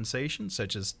compensation,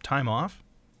 such as time off?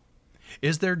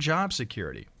 Is there job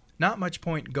security? Not much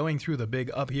point going through the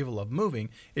big upheaval of moving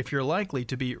if you're likely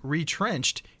to be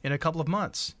retrenched in a couple of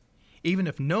months. Even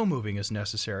if no moving is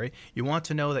necessary, you want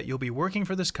to know that you'll be working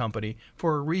for this company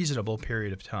for a reasonable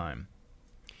period of time.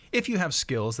 If you have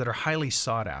skills that are highly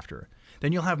sought after,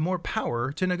 then you'll have more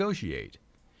power to negotiate.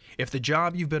 If the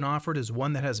job you've been offered is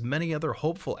one that has many other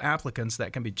hopeful applicants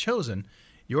that can be chosen,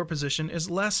 your position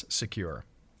is less secure.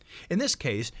 In this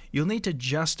case, you'll need to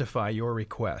justify your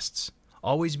requests.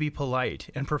 Always be polite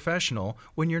and professional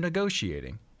when you're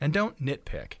negotiating, and don't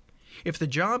nitpick. If the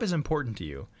job is important to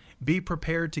you, be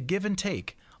prepared to give and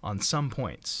take on some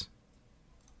points.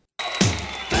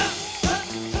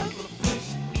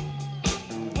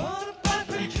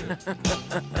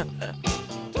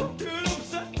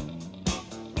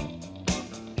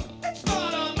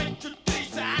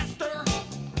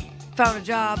 Found a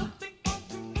job.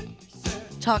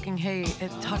 Talking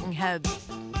Heads.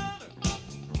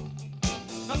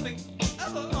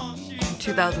 In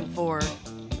 2004.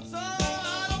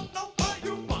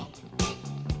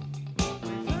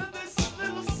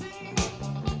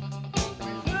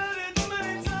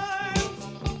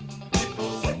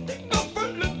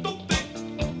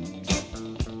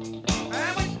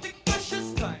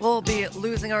 We'll be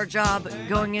losing our job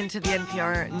going into the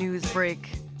NPR news break,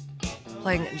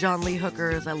 playing John Lee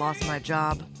Hooker's I Lost My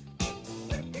Job.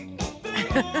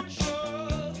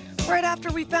 Right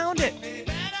after we found it.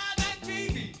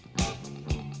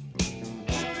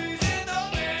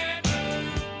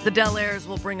 The Del Airs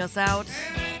will bring us out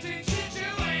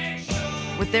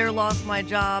with their Lost My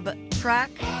Job track.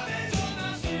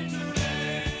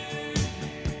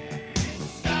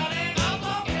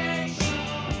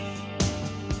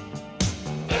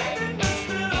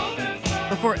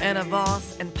 Before Anna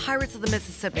Voss and Pirates of the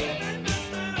Mississippi,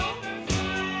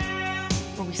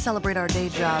 where we celebrate our day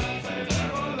job.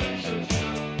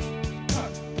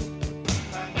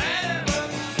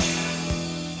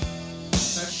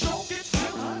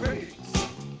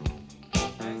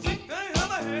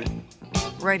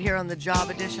 Right here on the Job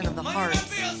Edition of The Heart.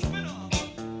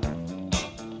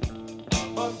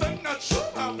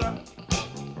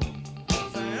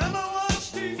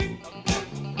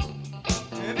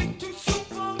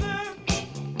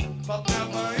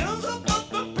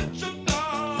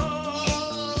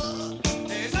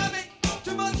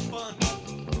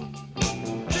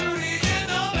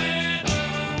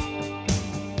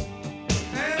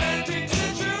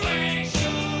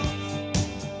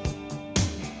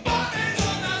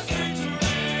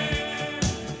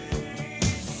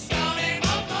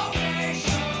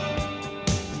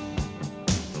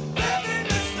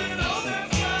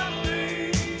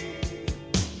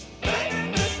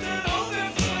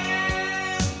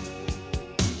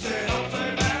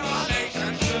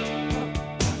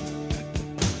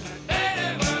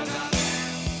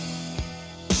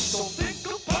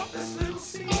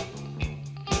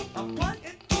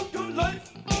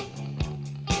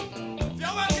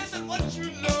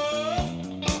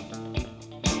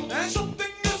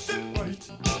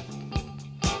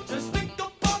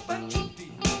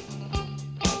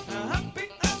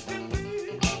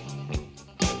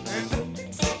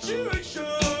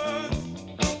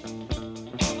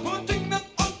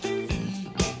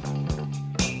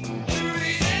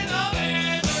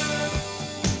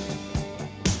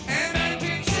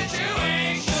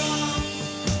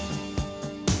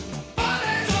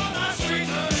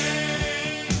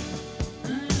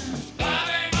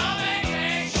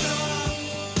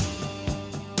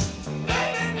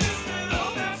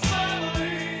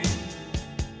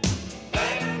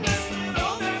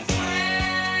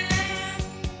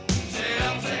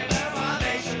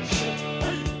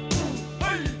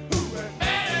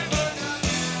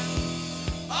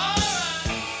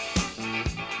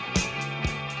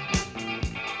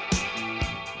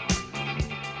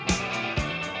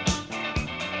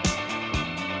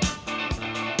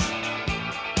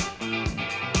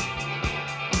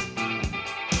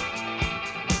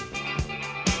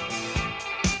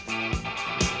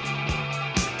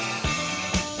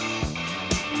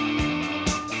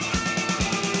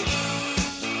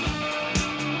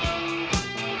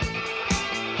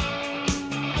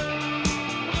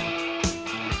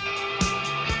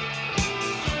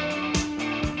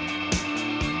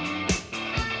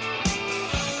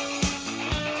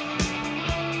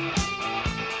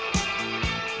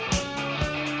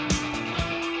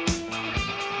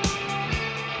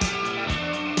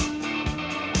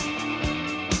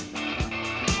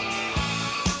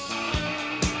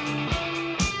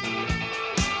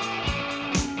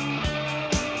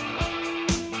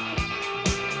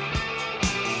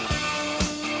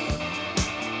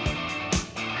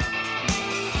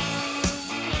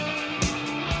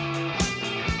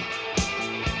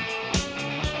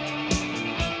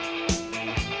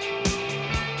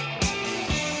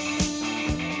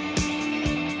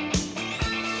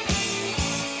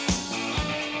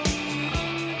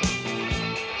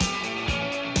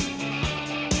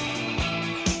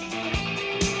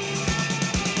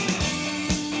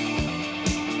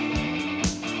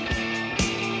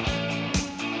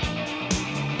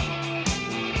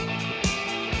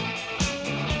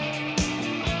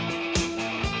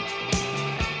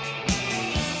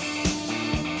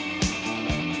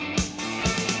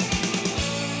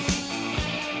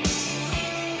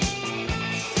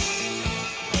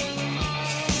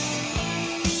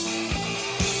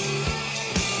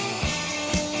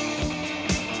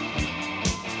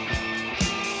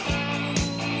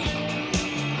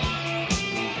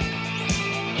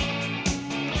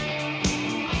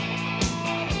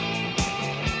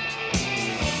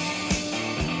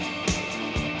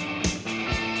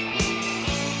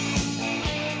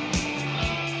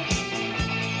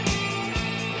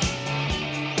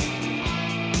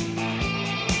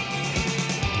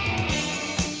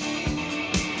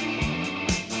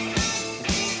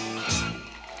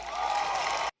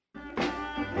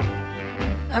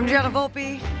 I'm Gianna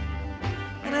Volpe,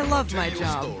 and I love my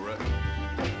job. Story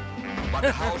about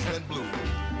the house went blue.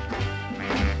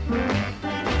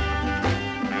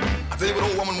 I tell you what,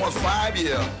 old woman was 5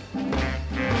 years.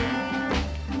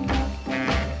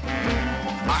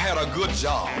 I had a good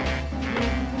job.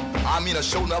 I mean a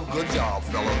sure enough good job,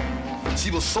 fella.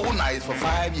 She was so nice for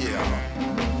 5 years.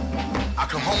 I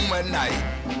come home at night.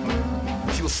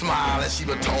 She would smile and she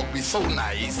would talk, be so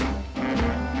nice.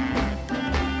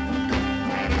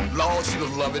 Lord, she was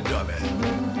lovey-dovey.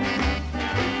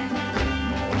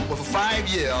 But for 5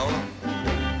 years,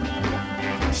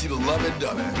 she was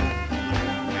lovey-dovey.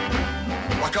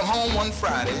 When I come home one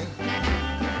Friday,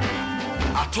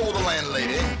 I told the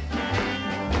landlady,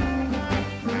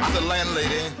 I said,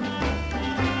 landlady,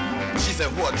 she said,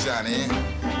 what, Johnny?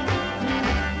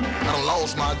 I done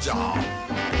lost my job.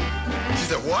 She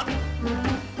said, what?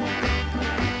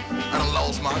 I done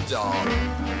lost my job.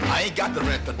 I ain't got the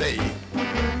rent today.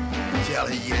 She said,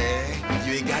 yeah,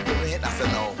 you ain't got the rent? I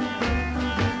said, no.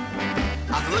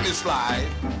 I said, let me slide.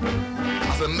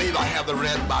 I said, maybe I'll have the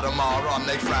rent by tomorrow or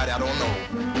next Friday, I don't know.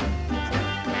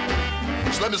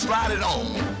 So let me slide it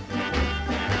on.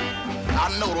 I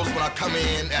noticed when I come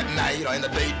in at night or in the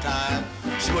daytime,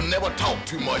 she would never talk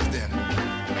too much then.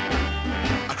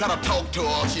 I kind of talked to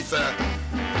her, she said,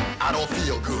 I don't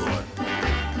feel good.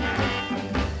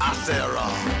 I said,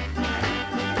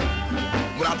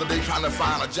 went out today trying to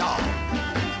find a job.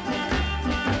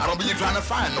 I don't be trying to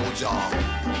find no job.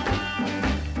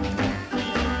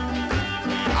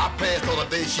 I passed her the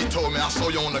day she told me I saw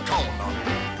you on the corner,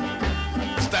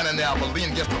 standing there, but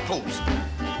leaning against the post.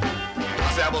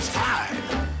 I said I was tired.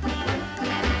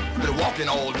 Been walking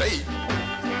all day,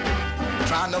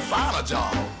 trying to find a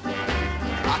job.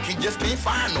 I just can't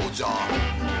find no job.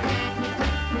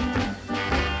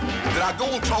 Then I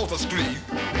go across the street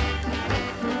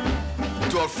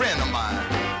to a friend of mine.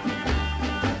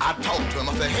 I talked to him.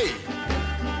 I said, hey.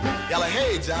 Yella,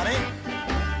 hey, Johnny.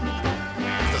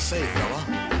 I said, say, fella,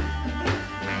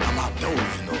 I'm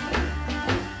outdoors, you know.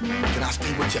 Can I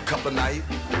stay with you a couple of nights?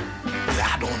 He said,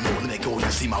 I don't know. Let me go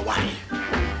and see my wife.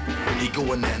 He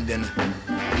go in there and then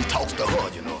he talks to her,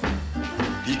 you know.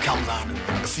 He comes out.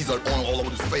 I can see her all over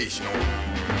his face, you know.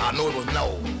 I know it was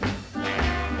no.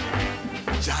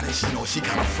 Johnny, she, you know, she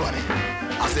kind of funny.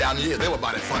 I said, I knew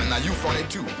everybody funny. Now you funny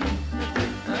too.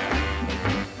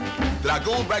 Then I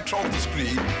go back across the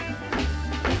street.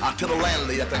 I tell the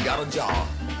landlady that I got a job.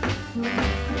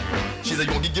 She said,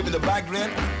 you gonna give me the back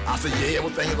rent? I said, yeah,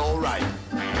 everything is all right.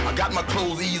 I got my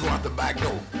clothes eased on at the back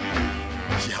door.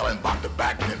 She hollering about the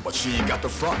back rent, but she ain't got the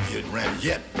front rent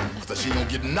yet. So she don't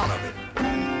get none of it.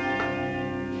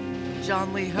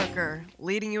 John Lee Hooker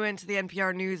leading you into the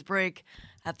NPR news break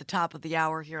at the top of the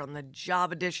hour here on the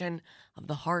job edition of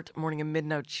the Heart Morning and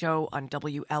Midnight Show on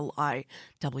WLI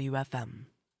WFM.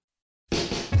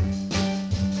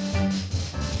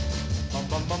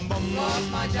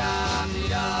 Lost my job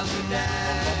the other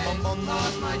day.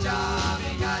 Lost my job,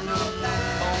 ain't got no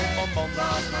pay.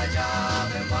 Lost my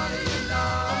job, and what do you know?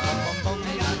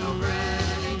 Ain't got no bread,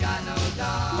 ain't got no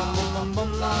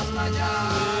dough. Lost my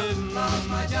job, lost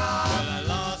my job. Well, I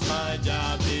lost my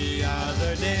job the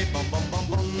other day.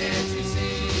 Can't you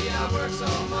see I work so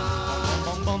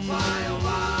much? Why, oh,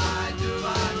 why do I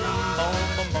run?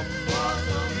 What's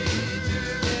for me to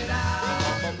get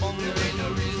out? There ain't no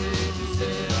reason to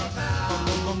sit about.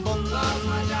 Lost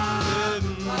my job,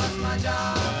 lost my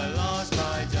job. I lost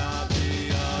my job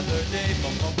the other day.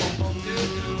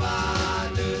 Do-do-ah,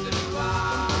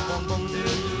 do-do-ah, do-do-ah,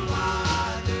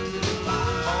 do-do-ah,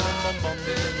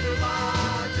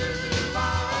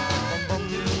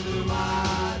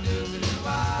 do-do-ah,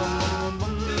 do-do-ah,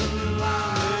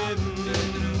 do-do-ah,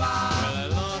 do-do-ah. Well, I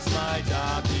lost my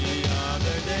job the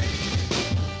other day.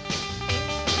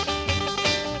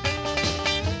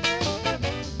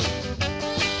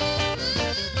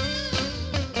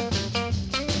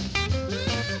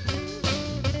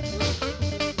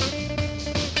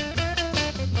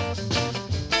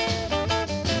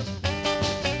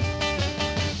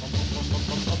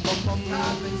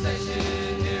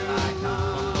 Compensation, here I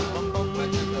come.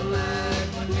 Went to the leg,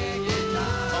 one can't get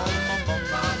done.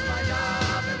 Lost my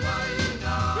job, and what do you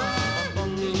know?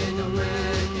 Can't get no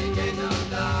bread, can't get no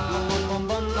dough.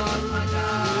 Lost my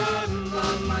job,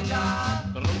 lost my job.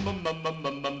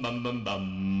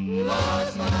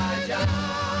 Lost my job.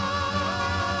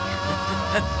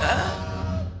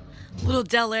 Little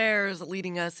Del Airs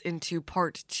leading us into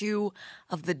part 2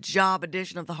 of the job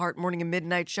edition of the Heart Morning and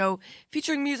Midnight Show,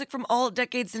 featuring music from all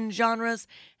decades and genres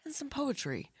and some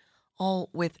poetry, all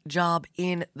with job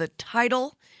in the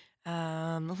title.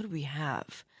 Who do we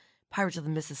have? Pirates of the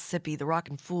Mississippi, the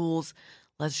Rockin' Fools,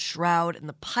 Les Shroud and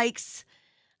the Pikes,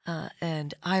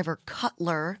 and Ivor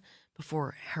Cutler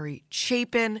before Harry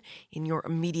Chapin in your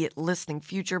immediate listening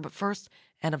future. But first,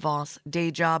 Anna Voss,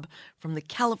 Day Job from the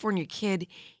California Kid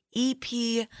EP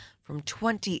from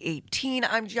 2018.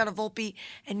 I'm Gianna Volpe,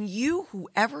 and you,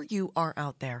 whoever you are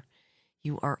out there,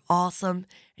 you are awesome,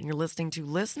 and you're listening to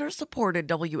listener-supported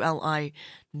WLI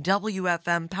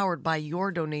WFM, powered by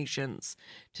your donations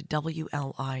to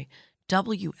WLIWFM.org.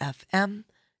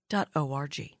 Well,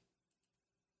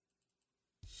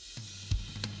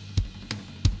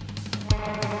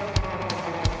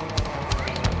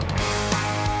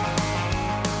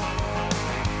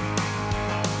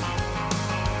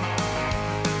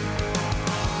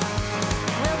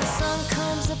 the sun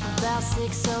comes up about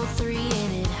 6:03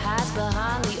 and it hides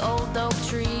behind the old oak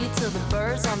tree till the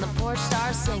birds on the porch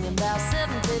start singing about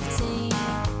 7:15.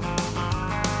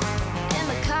 And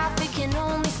the coffee can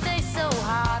only stay so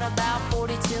hot about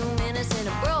 42 minutes in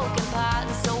a broken pot,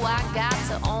 and so I got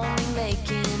to only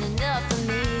making enough for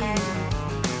me.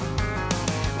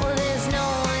 Well, there's no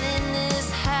one in this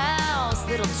house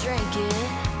that'll drink it,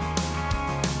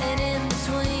 and in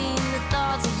between the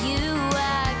thoughts of you,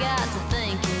 I got to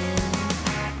thinking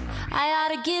I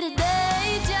ought to get a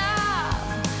day job,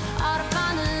 ought to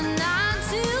find a 9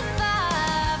 to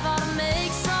 5, ought to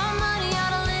make some money,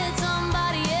 ought to let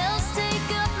somebody else take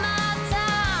up my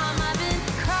time. I've been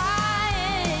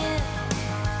crying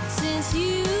since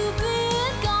you've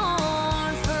been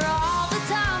gone, for all the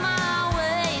time I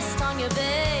waste on you,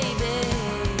 baby.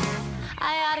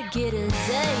 I ought to get a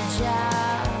day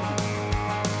job.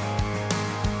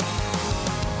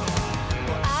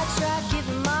 Well, I tried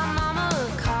giving my mama a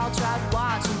call, tried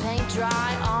watching paint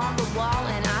dry on the wall,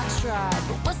 and I tried,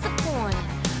 but what's the point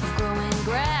of growing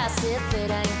grass if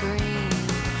it ain't green?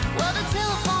 Well, the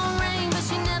telephone rang, but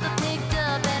she never picked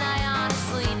up, and I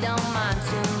honestly don't mind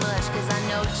too much, cause I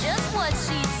know just what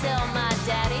she'd tell my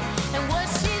daddy and what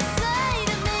she'd say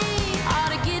to me.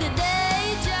 Ought to get a day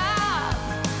job,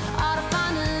 ought to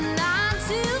find a 9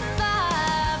 to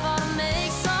 5, ought to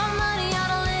make some money,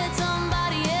 ought to let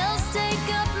somebody else take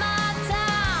up my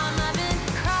time. I've been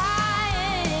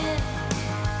crying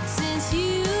since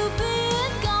you've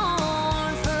been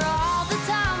gone, for all the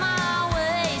time I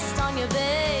waste on you,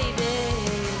 baby.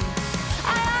 I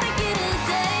ought to get a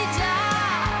day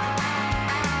job.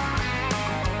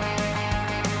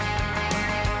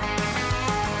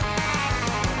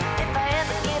 If I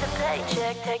ever get a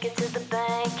paycheck, take it to the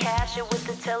bank, cash it with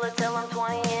the teller, tell 'em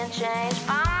 20 and change.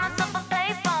 Find myself a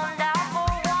payphone, dial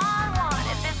 411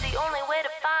 if it's the only way to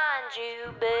find you,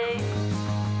 babe.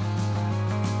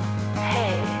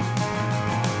 Hey,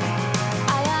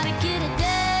 I ought to get a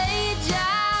day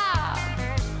job,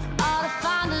 ought to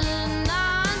find a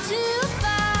 9 to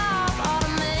 5, ought to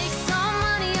make some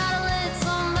money, ought to let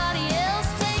somebody else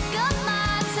take up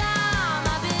my time.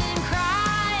 I've been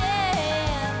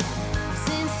crying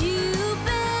since you've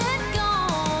been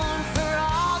gone, for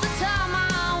all the time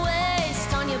I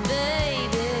waste on you,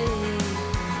 baby.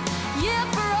 Yeah,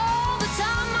 for all the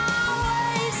time I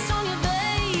waste on you,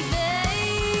 baby.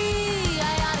 I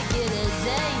ought to get a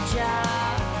day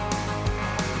job.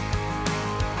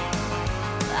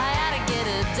 I ought to get a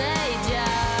day job.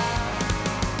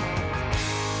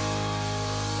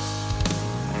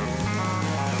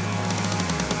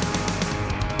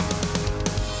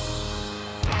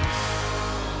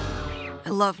 I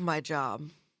love my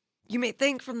job. You may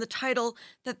think from the title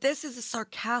that this is a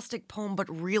sarcastic poem, but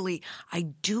really, I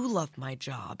do love my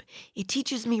job. It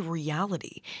teaches me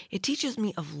reality. It teaches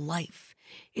me of life.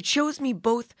 It shows me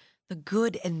both the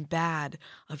good and bad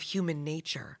of human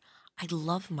nature. I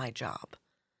love my job.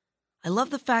 I love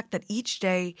the fact that each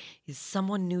day is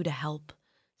someone new to help,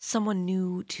 someone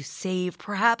new to save,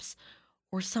 perhaps,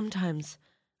 or sometimes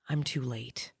I'm too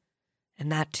late. And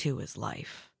that too is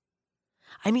life.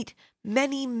 I meet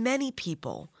many, many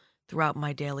people throughout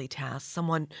my daily tasks. Some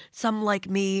like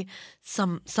me,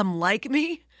 some like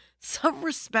me, some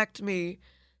respect me,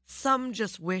 some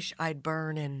just wish I'd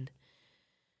burn, and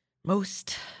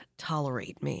most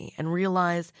tolerate me and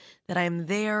realize that I am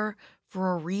there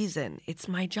for a reason. It's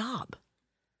my job.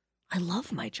 I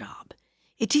love my job.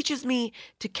 It teaches me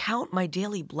to count my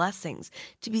daily blessings,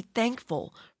 to be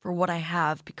thankful for what I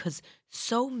have, because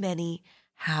so many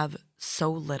have so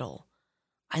little.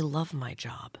 I love my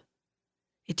job.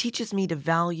 It teaches me to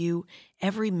value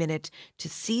every minute, to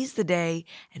seize the day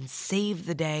and save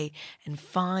the day and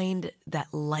find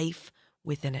that life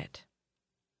within it.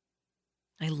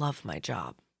 I love my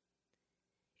job.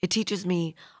 It teaches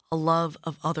me a love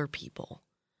of other people,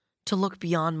 to look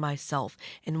beyond myself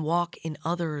and walk in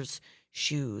others'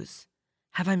 shoes.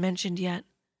 Have I mentioned yet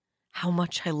how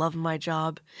much I love my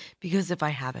job, because if I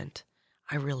haven't,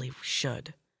 I really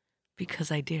should,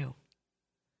 because I do.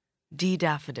 D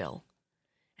Daffodil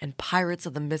and Pirates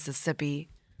of the Mississippi,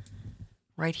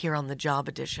 right here on the Job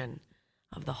Edition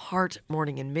of the Heart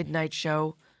Morning and Midnight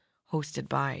Show, hosted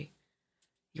by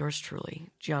yours truly,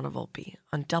 Gianna Volpe,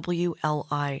 on WLIWFM.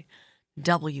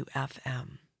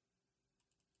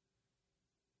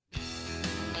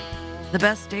 The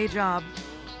best day job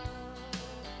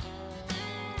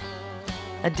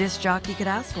a disc jockey could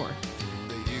ask for.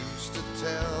 They used to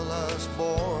tell us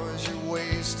boys you're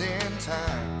wasting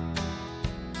time.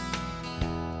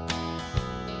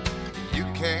 You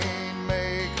can't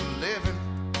make a living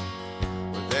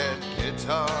with that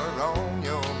guitar on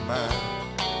your mind.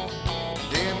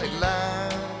 Then they'd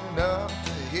line up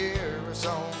to hear us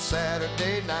on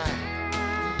Saturday night.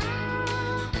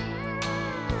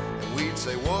 And we'd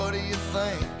say, what do you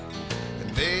think? And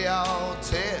they all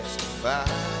testify.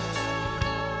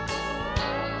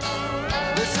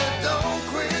 They said, don't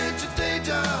quit your day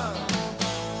job.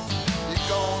 You're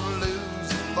gonna lose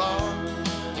the farm.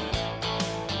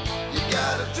 You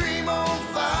got a dream on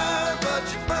fire, but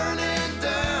you're burning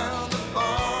down the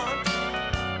barn.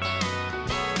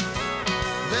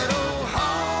 That old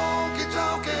honky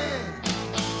tonkin'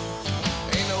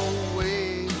 ain't no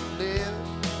way to live.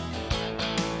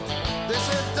 They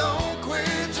said, don't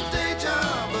quit your day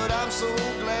job, but I'm so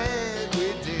glad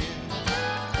we did.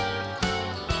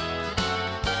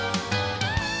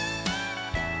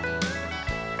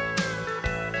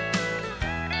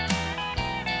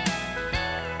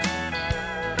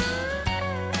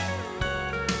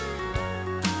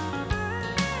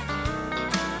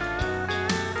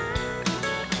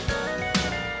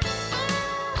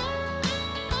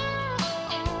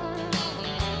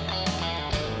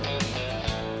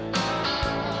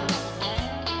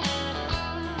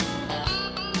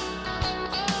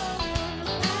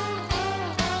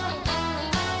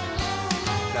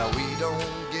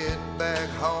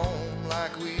 Home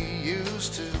like we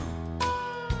used to,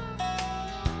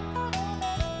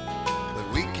 but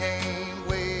we can't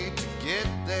wait to get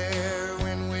there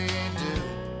when we do.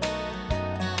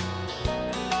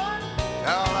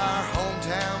 All our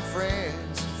hometown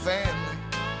friends and family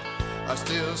are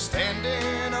still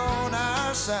standing on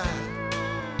our side,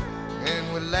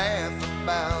 and we laugh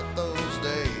about those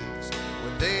days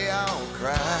when they all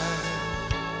cried.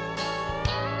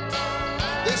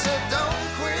 They said, don't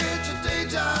quit your day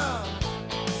job,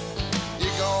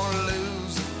 you're gonna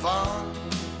lose the farm.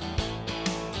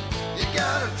 You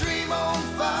got a dream on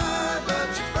fire, but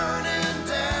you're burning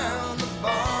down the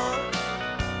barn.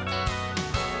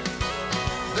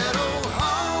 That old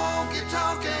honky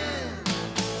tonkin'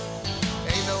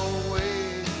 ain't no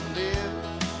way to live.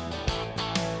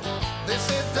 They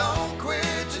said, don't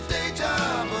quit your day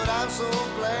job, but I'm so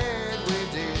glad we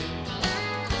did.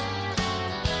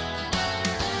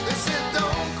 They said,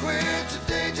 don't quit your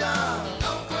day job.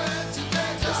 Don't quit your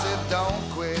day job. They said, don't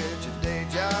quit your day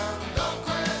job. Don't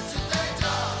quit your day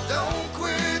job. Don't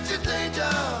quit your day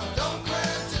job. Don't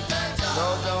quit your day job.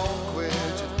 No, don't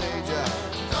quit your day job.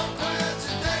 Don't quit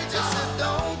your day job. They said,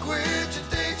 don't quit your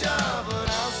day job, but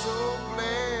I'm so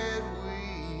glad we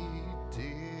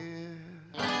did.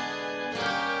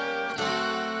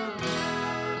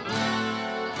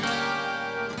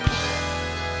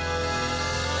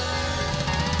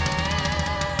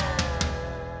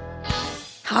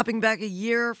 Hopping back a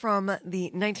year from the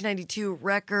 1992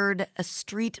 record, A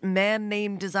Street Man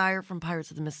Named Desire from Pirates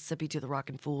of the Mississippi to the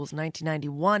Rockin' Fools,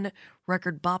 1991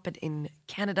 record Bop It in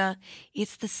Canada.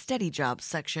 It's the Steady Job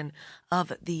section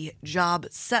of the Job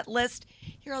set list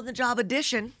here on the Job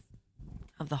Edition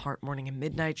of the Heart Morning and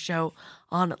Midnight Show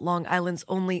on Long Island's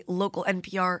only local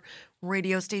NPR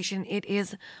radio station. It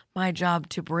is my job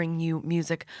to bring you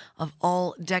music of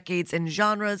all decades and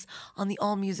genres on the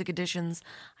All Music Editions.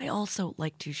 I also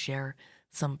like to share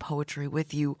some poetry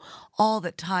with you, all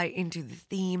that tie into the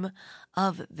theme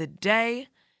of the day.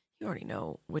 You already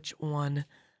know which one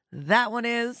that one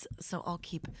is, so I'll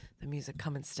keep the music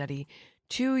coming steady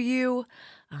to you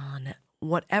on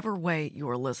whatever way you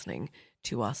are listening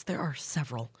to us. There are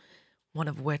several, one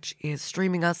of which is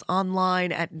streaming us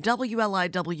online at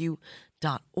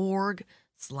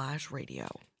WLIW.org/radio.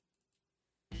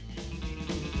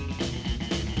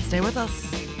 Stay with us.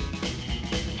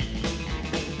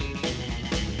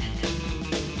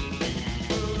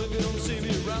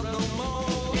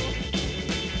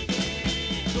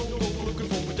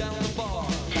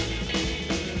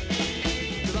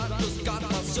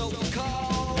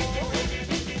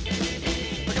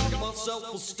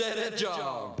 A steady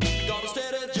job, got a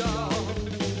steady job,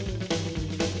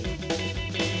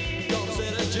 got a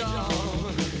steady job.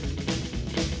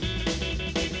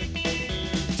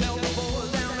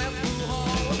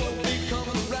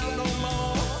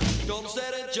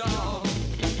 steady job.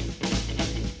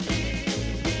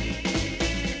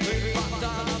 If I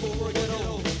die before I get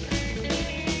old,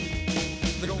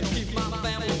 they're gonna keep my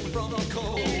family from the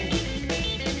cold.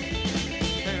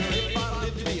 And if I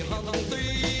live to be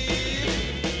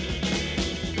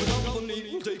 103, the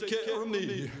company will take care of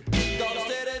me. Got a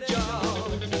steady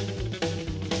job.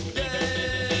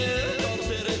 Yeah, got a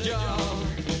steady job.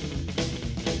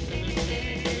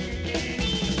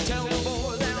 Tell the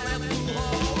boys down at the pool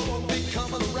hall won't be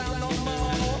coming around no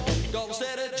more. Got a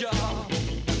steady job.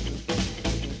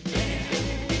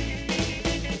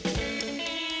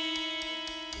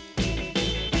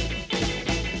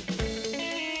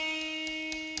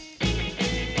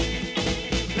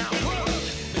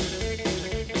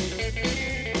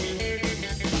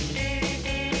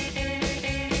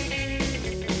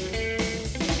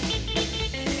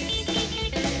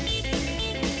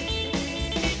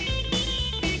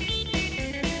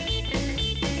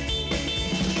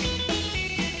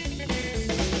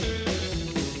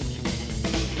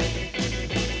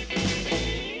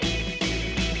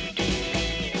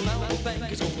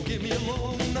 Give me a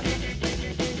loan.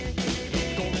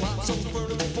 Gonna buy some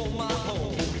furniture for my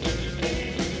home.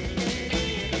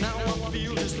 Now I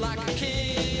feel just like a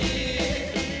king.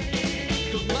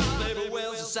 'Cause my baby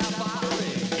wears a sapphire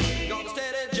ring. Got a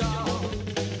steady job.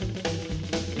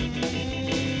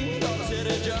 Got a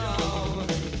steady job.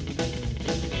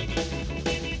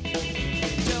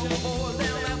 Tell the boys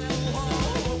down at the pool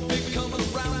hall won't be coming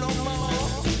around no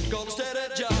more. Got a steady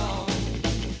job.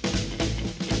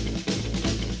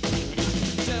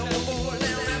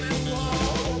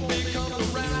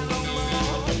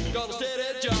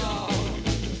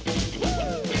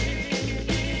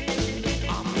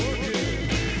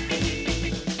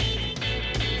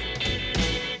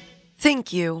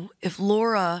 Think you, if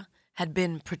Laura had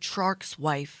been Petrarch's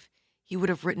wife, he would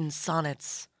have written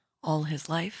sonnets all his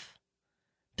life?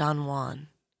 Don Juan.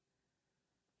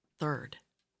 3rd.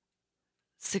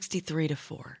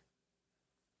 63-4.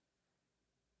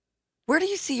 Where do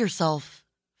you see yourself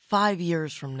 5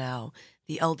 years from now,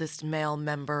 the eldest male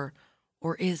member,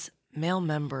 or is male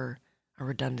member a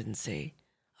redundancy,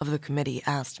 of the committee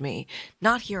asked me.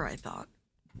 Not here, I thought.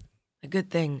 A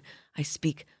good thing I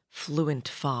speak fluent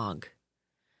fog.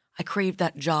 I craved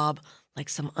that job like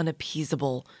some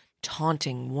unappeasable,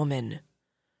 taunting woman.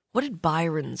 What did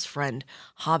Byron's friend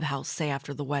Hobhouse say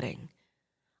after the wedding?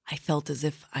 I felt as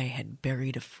if I had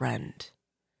buried a friend.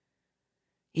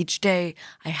 Each day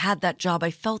I had that job, I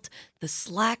felt the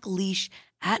slack leash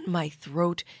at my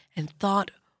throat and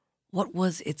thought, what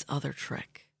was its other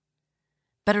trick?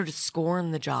 Better to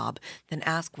scorn the job than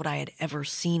ask what I had ever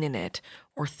seen in it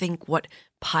or think what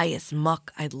pious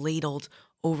muck I'd ladled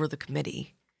over the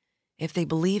committee. If they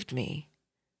believed me,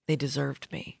 they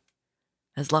deserved me.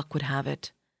 As luck would have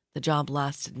it, the job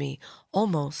lasted me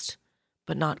almost,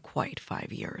 but not quite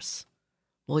 5 years.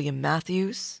 William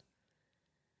Matthews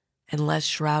and Les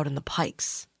Shroud and the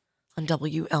Pikes on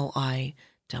WLI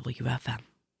WFM.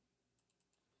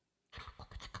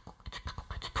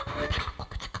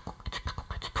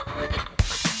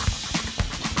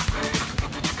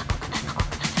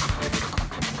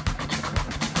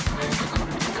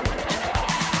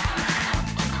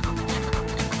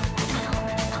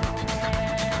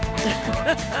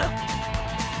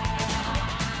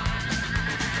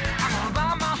 I'm gonna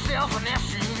buy myself an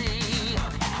SUV.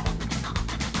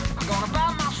 I'm gonna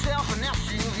buy myself an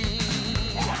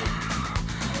SUV.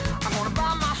 I'm gonna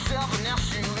buy myself an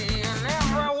SUV, and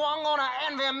everyone gonna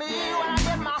envy me when I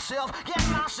get myself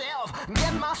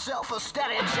a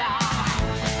steady job.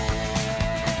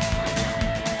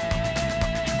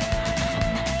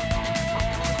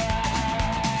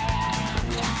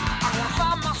 I'm gonna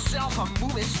find myself a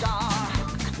movie star.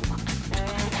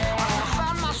 I'm gonna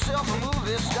find myself a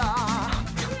movie star.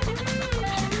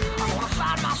 I'm gonna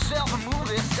find myself a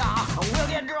movie star. And we'll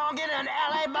get drunk in an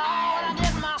LA bar and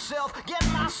get myself a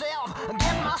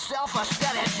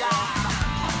steady job.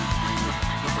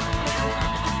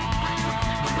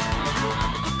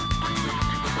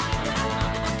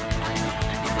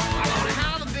 I'm gonna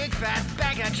have a big fat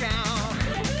bank account.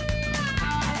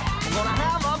 I'm gonna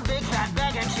have a big fat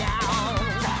bank account.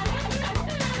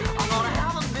 I'm gonna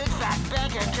have a big fat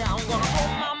bank account. I'm gonna throw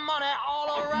my money all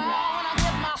around and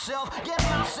get myself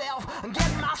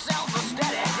a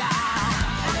steady job.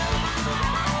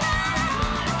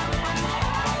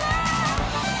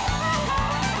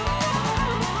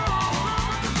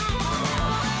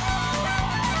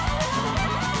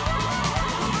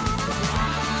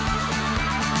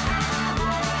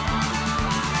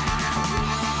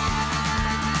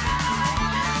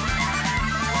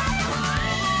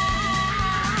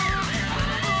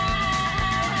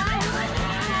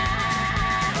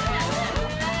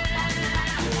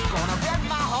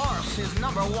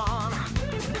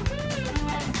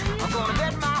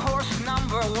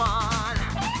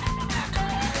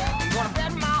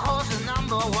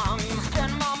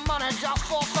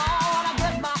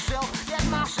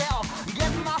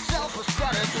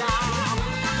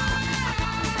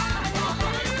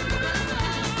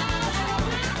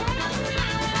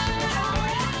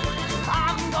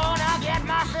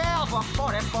 a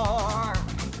 44.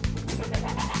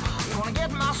 Gonna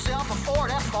get myself a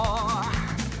 44.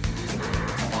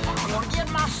 Gonna get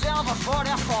myself a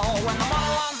 44. When the money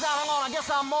runs out, I'm gonna get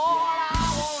some more. I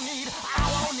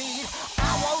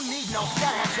won't need no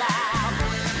steady job.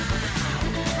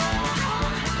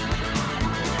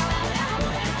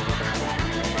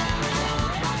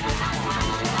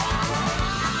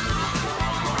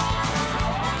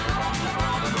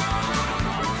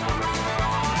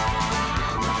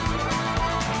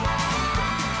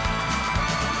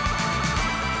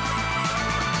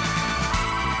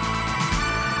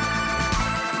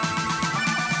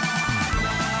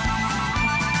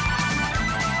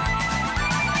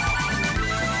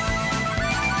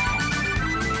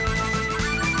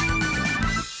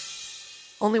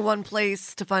 Only one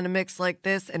place to find a mix like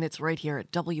this, and it's right here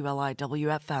at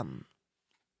WLIW-FM.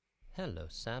 Hello,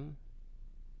 Sam.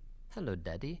 Hello,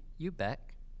 Daddy. You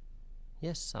back?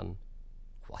 Yes, son.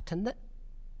 What in the...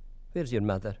 Where's your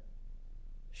mother?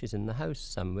 She's in the house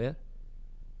somewhere.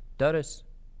 Doris.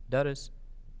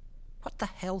 What the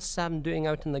hell's Sam doing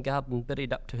out in the garden,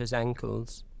 buried up to his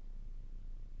ankles?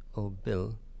 Oh,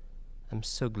 Bill, I'm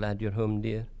so glad you're home,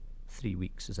 dear. 3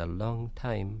 weeks is a long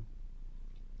time.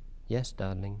 Yes,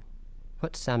 darling.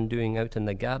 What's Sam doing out in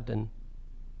the garden?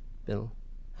 Bill,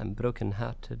 I'm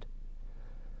broken-hearted.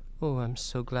 Oh, I'm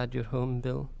so glad you're home,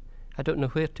 Bill. I don't know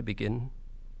where to begin.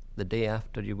 The day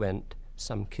after you went,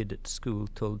 some kid at school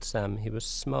told Sam he was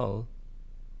small.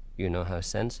 You know how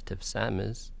sensitive Sam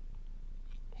is.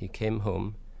 He came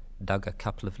home, dug a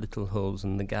couple of little holes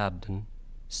in the garden,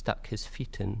 stuck his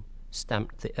feet in,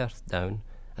 stamped the earth down,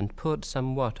 and poured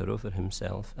some water over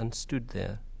himself and stood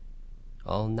there.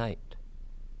 All night.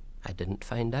 I didn't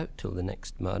find out till the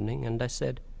next morning, and I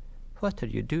said, "What are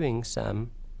you doing, Sam?"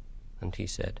 And he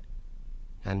said,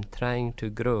 "I'm trying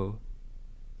to grow."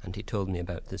 And he told me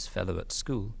about this fellow at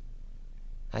school.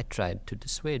 I tried to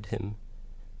dissuade him,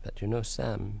 but you know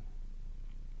Sam.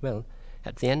 Well,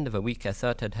 at the end of a week I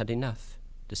thought I'd had enough.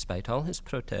 Despite all his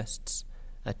protests,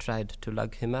 I tried to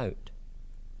lug him out.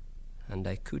 And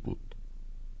I couldn't.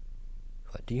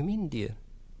 What do you mean, dear?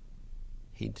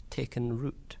 He'd taken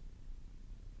root.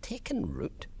 Taken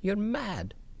root? You're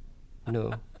mad.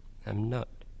 No, I'm not.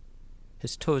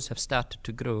 His toes have started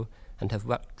to grow and have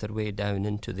worked their way down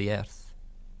into the earth.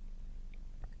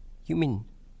 You mean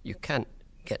you can't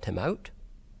get him out?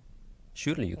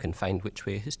 Surely you can find which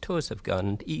way his toes have gone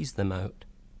and ease them out.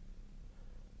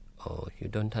 Oh, you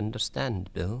don't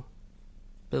understand, Bill.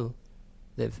 Bill,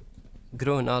 they've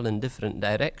grown all in different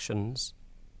directions.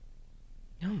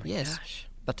 Oh my yes, gosh.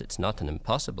 But it's not an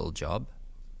impossible job.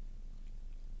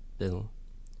 Bill,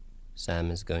 Sam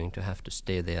is going to have to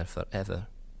stay there forever.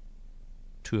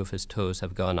 2 of his toes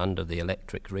have gone under the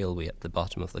electric railway at the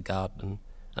bottom of the garden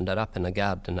and are up in a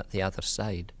garden at the other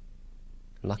side.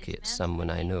 Lucky it's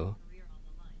someone I know.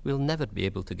 We'll never be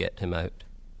able to get him out.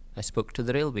 I spoke to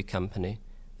the railway company.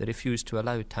 They refused to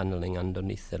allow tunnelling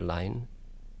underneath their line.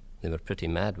 They were pretty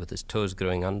mad with his toes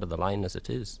growing under the line as it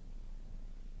is.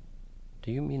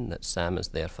 Do you mean that Sam is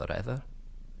there forever?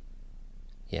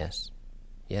 Yes,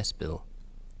 Bill.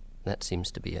 That seems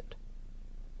to be it.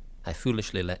 I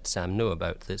foolishly let Sam know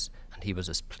about this, and he was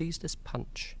as pleased as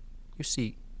Punch. You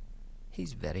see,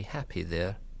 he's very happy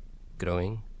there,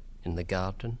 growing in the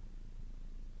garden.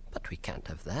 But we can't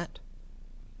have that.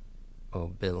 Oh,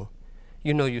 Bill,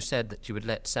 you know you said that you would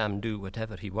let Sam do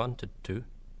whatever he wanted to.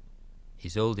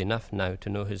 He's old enough now to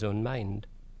know his own mind.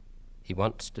 He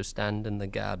wants to stand in the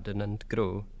garden and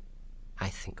grow. I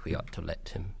think we ought to let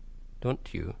him,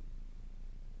 don't you?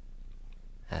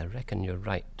 I reckon you're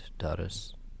right,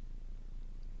 Doris.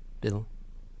 Bill,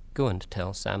 go and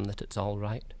tell Sam that it's all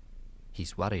right.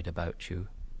 He's worried about you.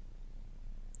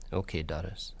 Okay,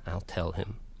 Doris, I'll tell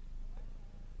him.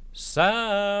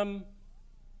 Sam,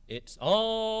 it's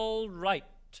all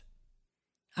right.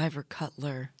 Ivor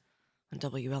Cutler on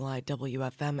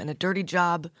WLIW-FM, and A Dirty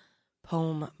Job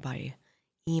poem by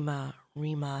Rima.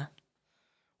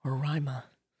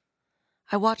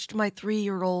 I watched my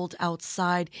 3-year-old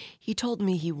outside. He told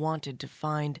me he wanted to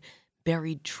find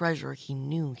buried treasure he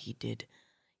knew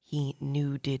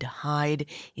did hide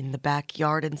in the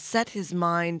backyard, and set his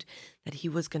mind that he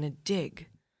was going to dig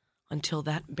until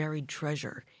that buried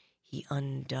treasure he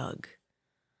undug.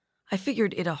 I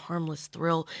figured it a harmless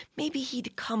thrill. Maybe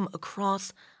he'd come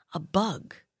across a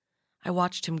bug. I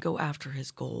watched him go after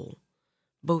his goal.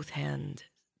 Both hands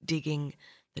digging,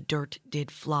 the dirt did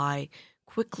fly.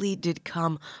 Quickly did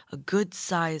come a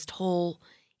good-sized hole.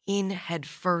 In head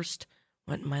first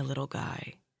went my little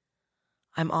guy.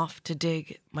 I'm off to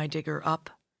dig my digger up.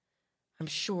 I'm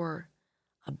sure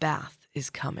a bath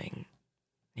is coming.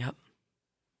 Yep.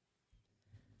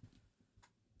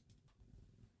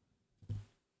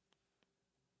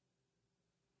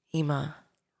 Ema,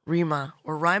 Rima,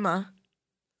 or Rima,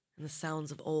 and the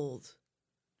sounds of old.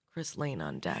 Chris Lane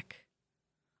on deck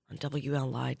on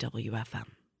WLI WFM.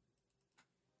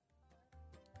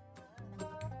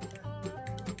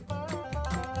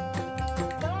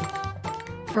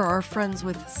 For our friends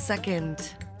with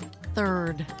second,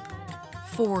 third,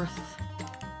 fourth,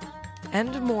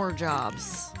 and more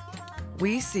jobs,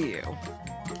 we see you.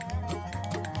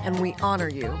 And we honor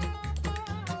you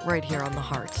right here on The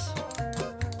Heart.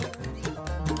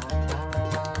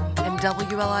 And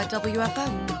WLI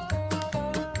WFM.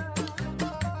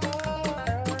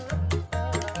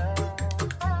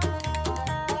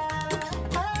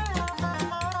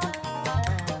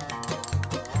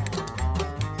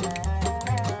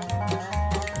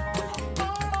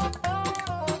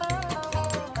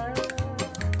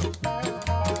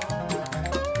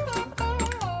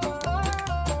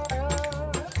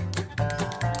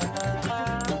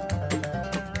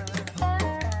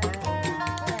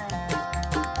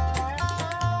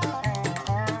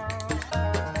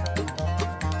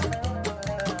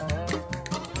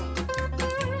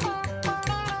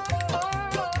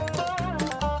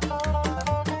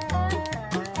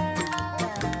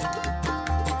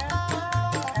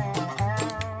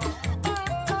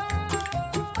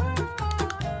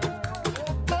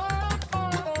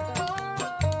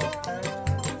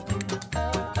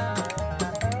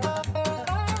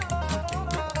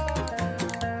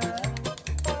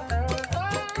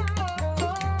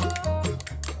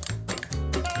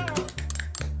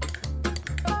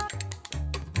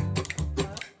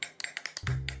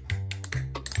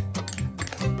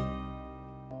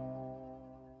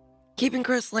 Keeping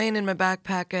Chris Lane in my back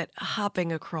pocket,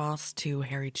 hopping across to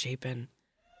Harry Chapin.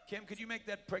 Kim, could you make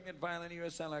that pregnant violin of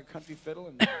yours sound like a country fiddle?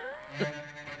 And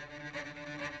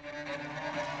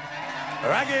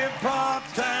I give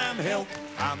part-time help.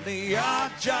 I'm the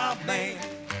odd job man.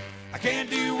 I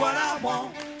can't do what I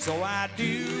want, so I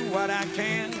do what I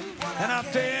can. And I'll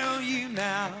tell you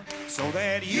now, so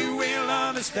that you will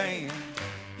understand.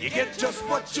 You get just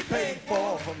what you pay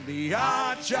for from the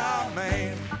odd job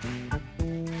man.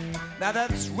 Now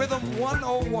that's Rhythm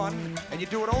 101, and you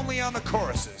do it only on the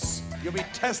choruses. You'll be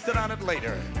tested on it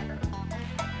later.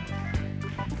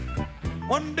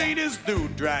 One day this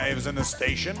dude drives in the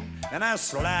station, and I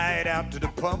slide out to the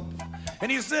pump,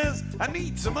 and he says, I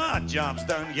need some odd jobs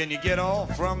done. Can you get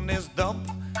off from this dump?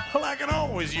 Well, I can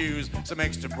always use some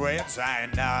extra bread, so I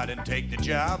nod and take the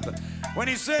job. When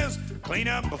he says, clean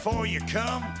up before you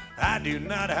come, I do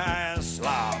not hire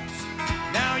slobs.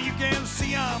 Now you can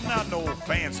see I'm not no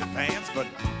fancy pants, but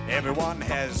everyone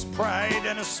has pride,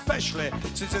 and especially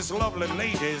since this lovely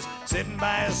lady's sitting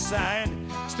by his side.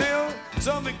 Still,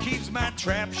 something keeps my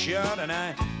trap shut, and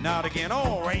I nod again,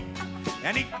 all right.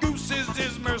 And he gooses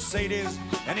his Mercedes,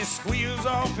 and he squeals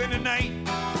off in the night.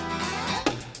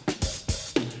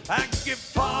 I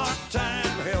give part-time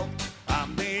help,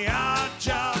 I'm the odd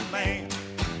job man.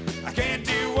 I can't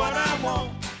do what I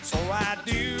want, so I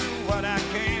do what I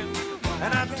can.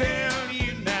 And I tell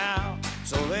you now,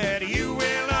 so that you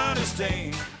will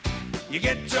understand. You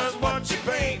get just what you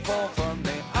pay for from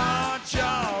the odd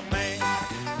job man.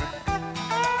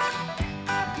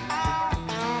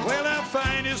 Well, I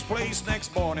find his place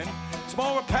next morning. It's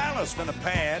more a palace than a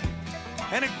pad.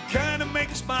 And it kind of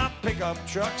makes my pickup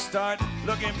truck start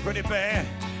looking pretty bad.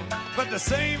 But the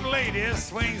same lady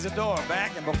swings the door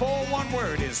back, and before one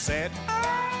word is said,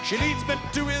 she leads me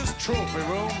to his trophy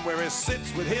room where he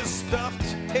sits with his stuffed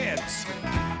heads.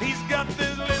 He's got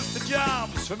this list of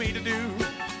jobs for me to do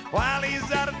while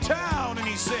he's out of town, and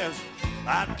he says,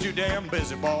 I'm too damn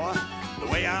busy, boy, the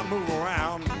way I move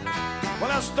around.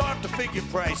 Well, I start to figure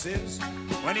prices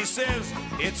when he says,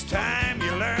 it's time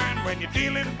you learn when you're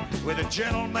dealing with a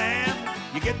gentleman,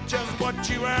 you get just what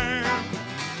you earn.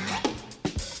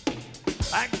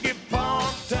 I give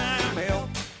part-time help,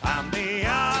 I'm the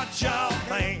odd job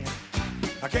man.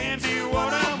 I can't do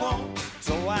what I want,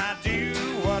 so I do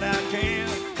what I can.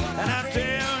 And I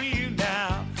tell you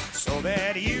now, so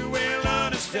that you will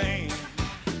understand.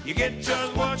 You get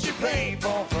just what you pay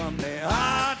for from the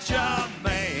odd job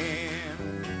man.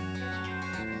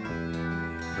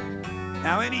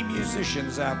 Now, any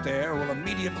musicians out there will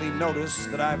immediately notice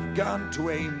that I've gone to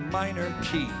a minor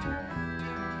key.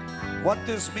 What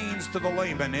this means to the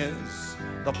layman is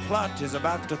the plot is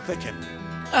about to thicken.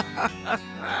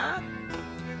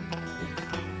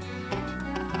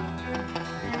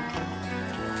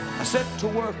 I set to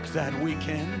work that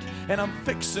weekend and I'm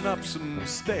fixing up some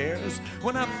stairs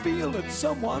when I feel that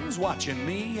someone's watching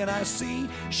me, and I see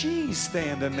she's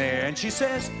standing there, and she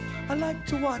says, I like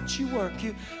to watch you work.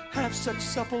 You have such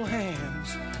supple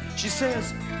hands. She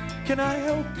says, can I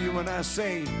help you? And I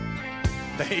say,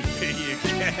 baby, you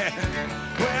can.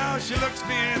 Well, she looks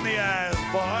me in the eyes,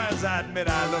 boys. I admit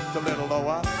I looked a little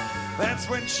lower. That's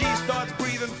when she starts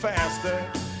breathing faster,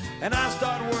 and I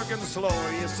start working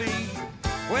slower. You see,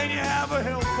 when you have a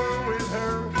helper with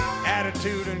her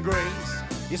attitude and grace,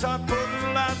 you start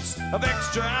putting lots of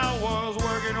extra hours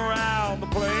working around the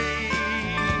place.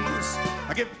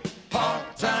 I get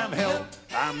part-time help.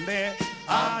 I'm the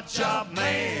odd job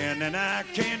man, and I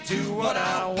can't do what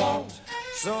I want,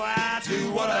 so I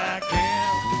do what I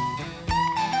can.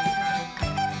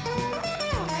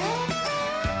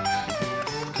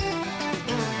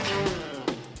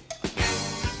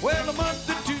 Well, a month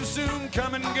or two soon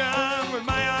come and gone, with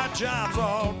my odd jobs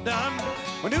all done,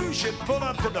 when who should pull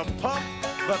up to the pump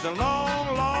but the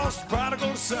long-lost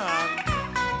prodigal son.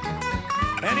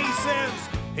 And he says,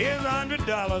 here's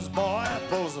 $100, boy.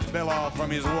 Pulls the bill off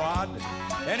from his wad,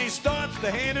 and he starts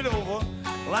to hand it over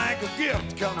like a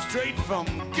gift comes straight from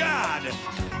God.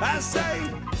 I say,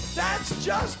 that's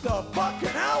just $1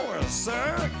 an hour,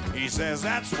 sir. He says,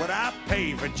 that's what I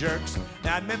pay for jerks.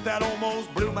 Now, I admit that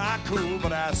almost blew my cool,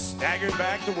 but I staggered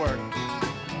back to work.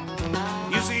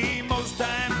 You see, most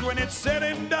times when it's said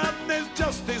and done, there's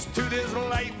justice to this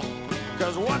life.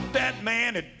 'Cause what that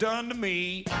man had done to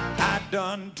me, I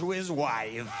done to his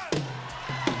wife.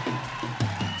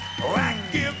 Oh, I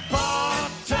give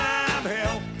part-time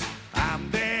help. I'm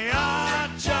the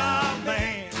odd job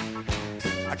man.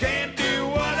 I can't do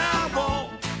what I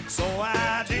want, so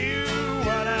I do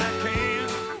what I can.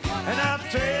 And I'll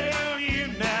tell you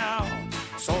now,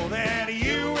 so that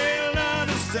you will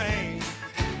understand.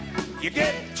 You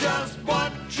get just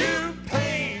what you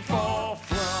pay for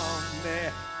from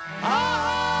the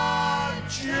odd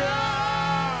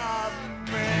job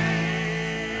man.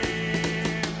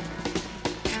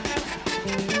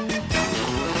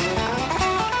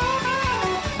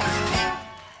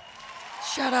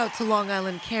 Shout out to Long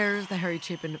Island Cares, the Harry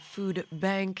Chapin Food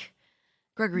Bank,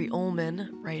 Gregory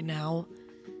Ullman right now.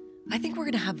 I think we're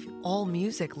going to have all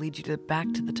music lead you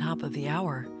back to the top of the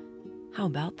hour. How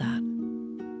about that?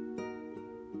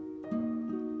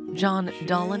 John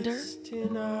Dollander,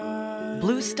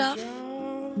 Blue Stuff,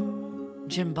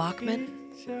 Jim Bachman,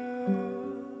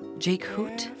 Jake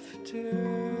Hoot,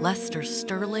 Lester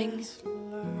Sterling,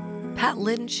 Pat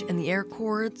Lynch and the Air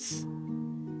Chords,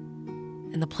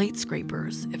 and the Plate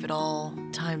Scrapers, if it all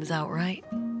times out right.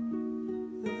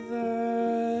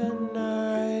 The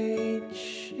night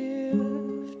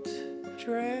shift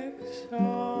drags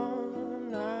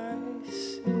on, I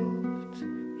sift.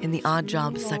 In the Odd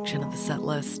Job section of the set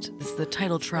list, this is the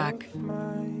title track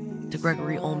to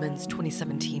Gregory Ullman's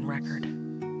 2017 record.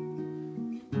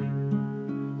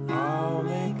 I'll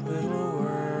make little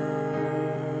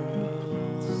worlds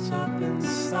up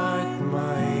inside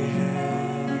my head.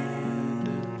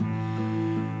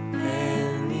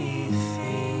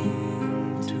 Anything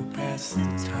to pass the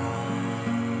time.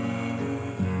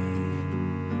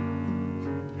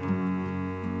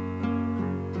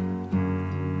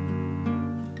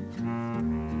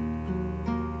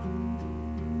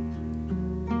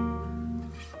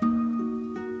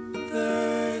 The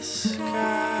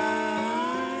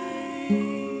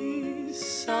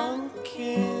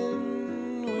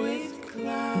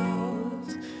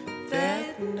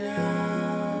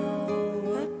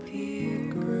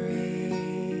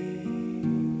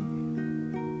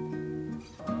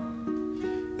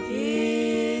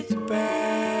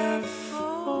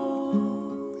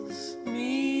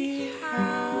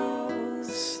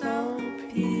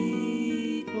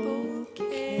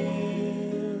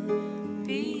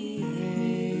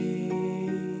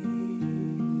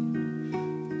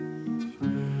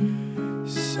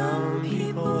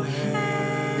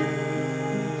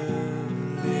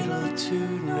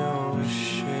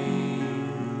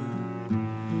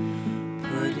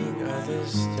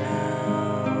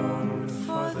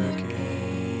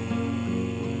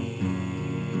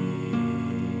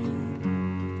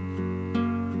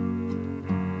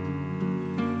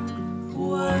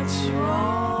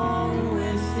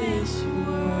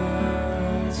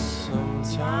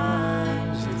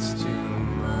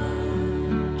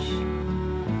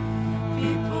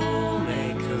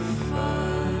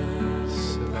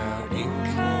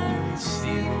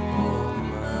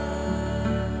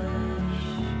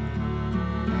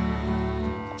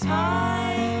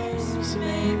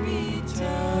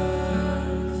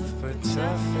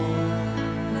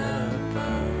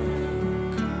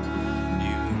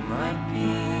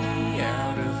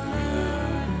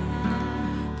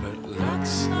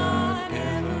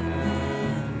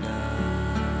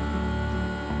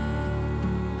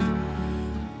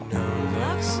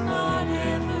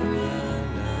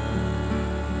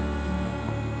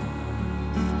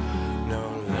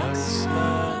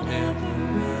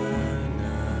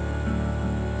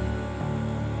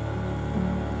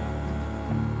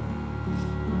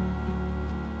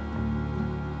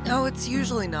it's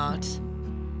usually not,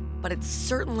 but it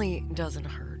certainly doesn't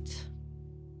hurt.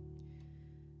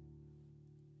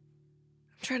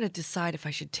 I'm trying to decide if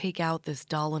I should take out this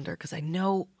Dollander, because I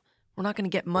know we're not going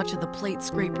to get much of the plate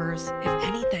scrapers, if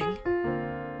anything.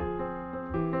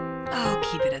 I'll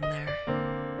keep it in there.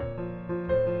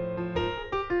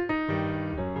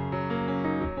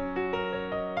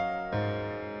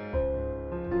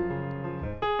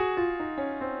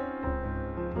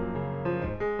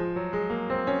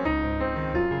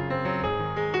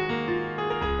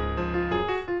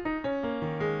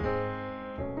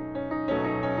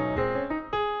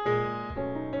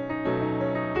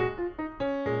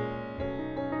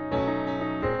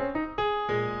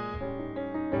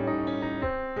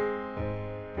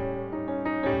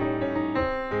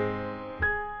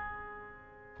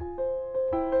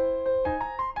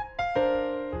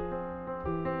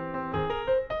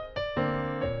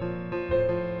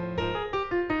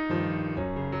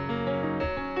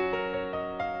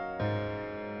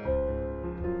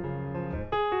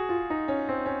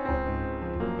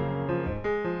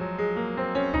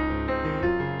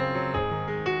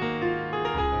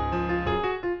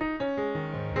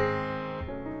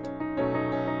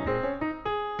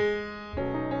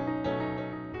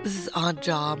 This is Odd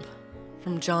Job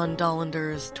from John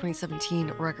Dollander's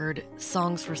 2017 record,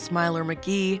 Songs for Smiler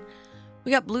McGee.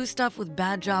 We got Blue Stuff with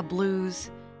Bad Job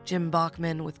Blues, Jim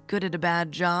Bachman with Good at a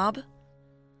Bad Job,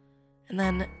 and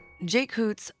then Jake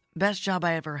Hoots, Best Job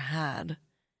I Ever Had.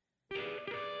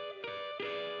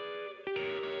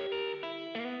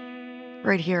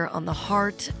 Right here on the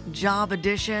Heart Job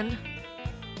Edition.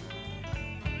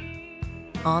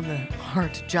 On the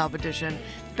Heart Job Edition.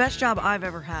 Best job I've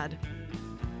ever had.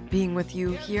 Being with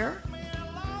you here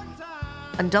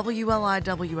on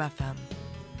WLIWFM.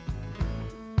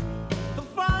 To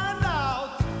find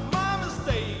out my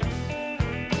mistakes.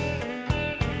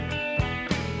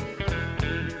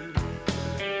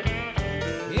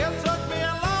 It took me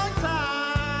a long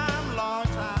time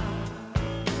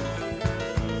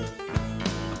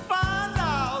to find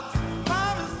out my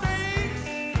mistakes.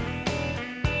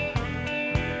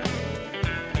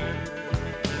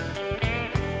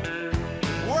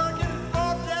 Working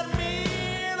for that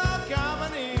mean old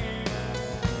company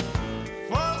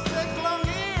for 6 long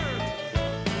years,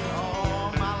 all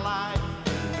my life.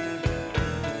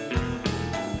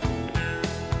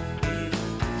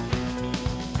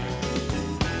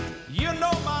 You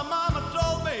know my mama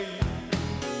told me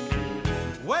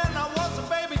when I was a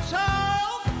baby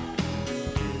child,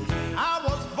 I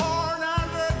was born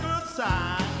under a good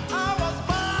sign. I was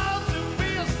bound to be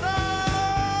a star.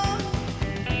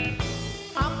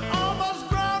 I'm almost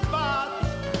grown, but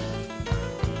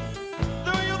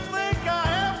do you think I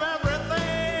have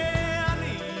everything I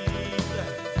need?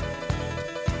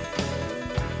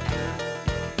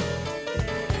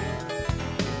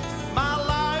 My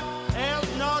life has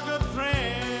no good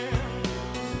friend.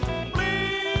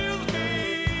 Please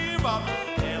give up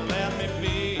and let me be.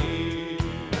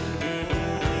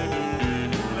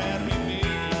 Let me be.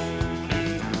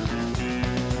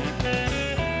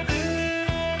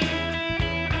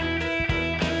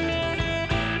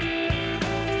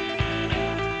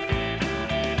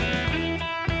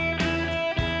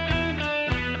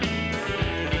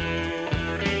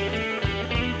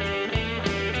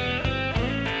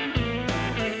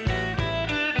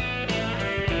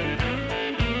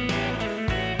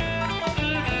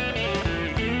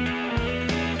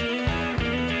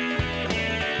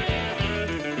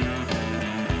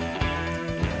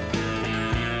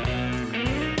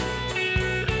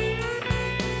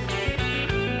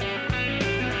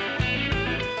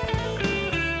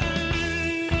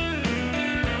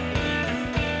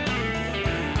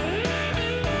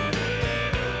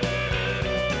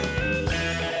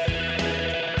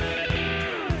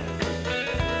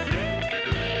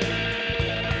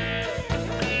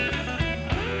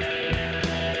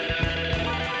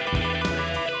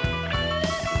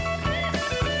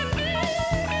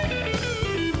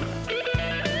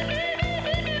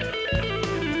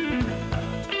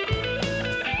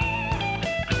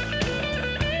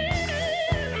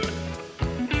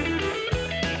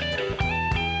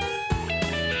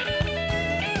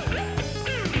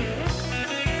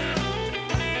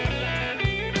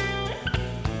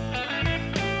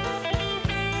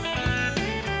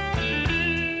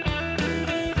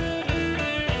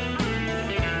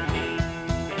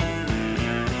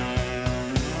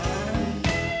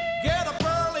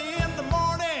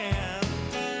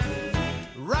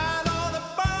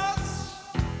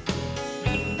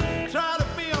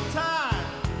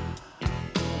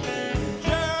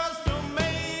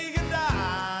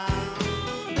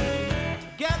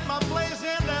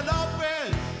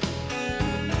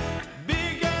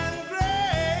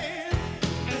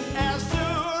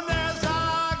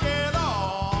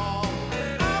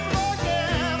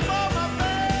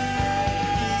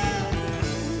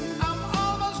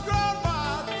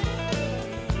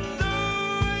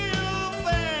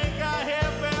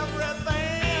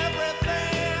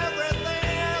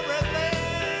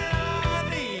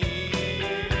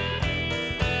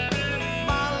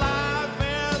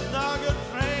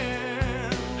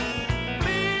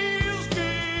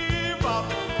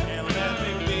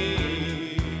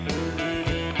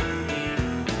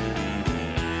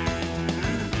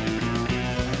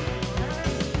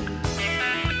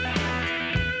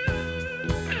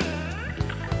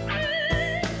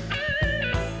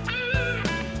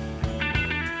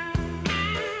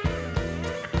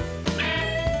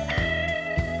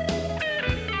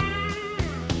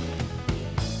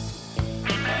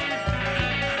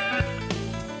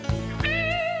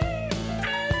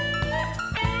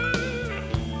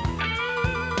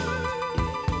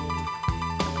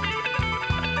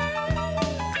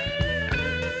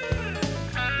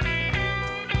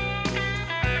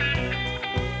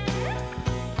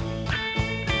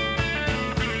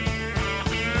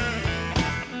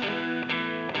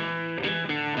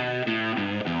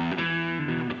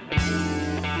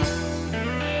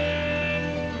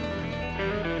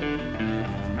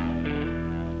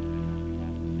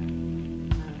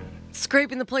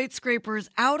 Scraping the Plate Scrapers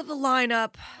out of the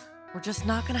lineup. We're just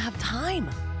not going to have time.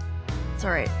 It's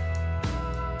all right.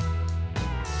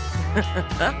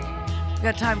 We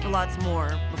got time for lots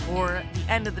more before the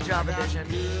end of the job edition.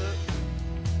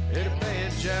 Had a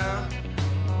bad job.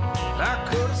 I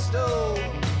could have stole.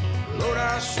 Lord,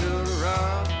 I should have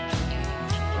robbed.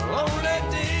 All that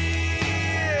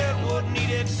did wouldn't need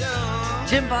it done.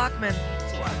 Jim Bachman.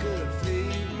 So I could have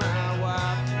feed my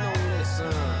wife and only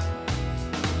son.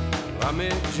 I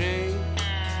met Jane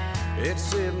at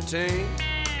 17.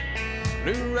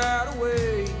 Knew right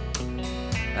away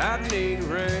I'd need a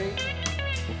ring.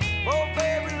 For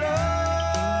baby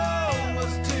love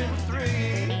was 2 or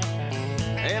 3.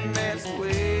 And that's the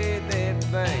way that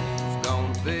thing was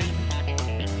gonna be.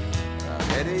 I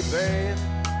had a band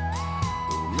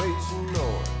who made some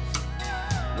noise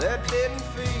that didn't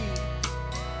feed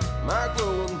my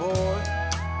growing boy.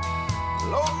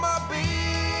 Lord, my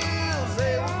bills,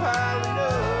 they were piling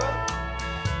up.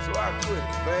 So I quit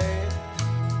the band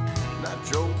and I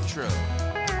drove the truck.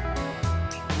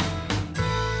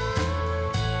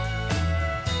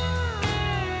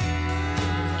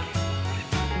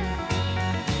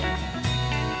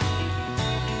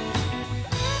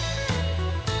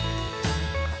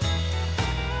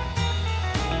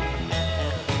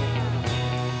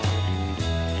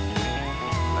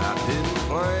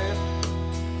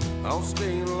 On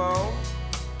staying long,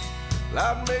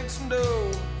 I'd make some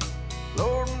dough,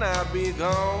 Lord, and I'd be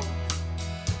gone.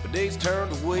 But days turn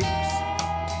to weeks,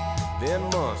 then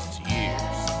months to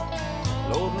years.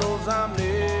 Lord knows I'm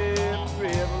never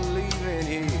ever leaving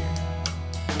here.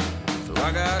 So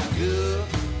I got good,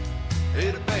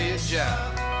 had a bad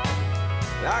job.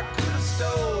 I could have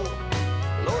stole,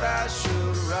 Lord, I should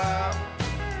have robbed.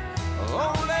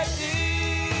 All that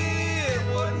did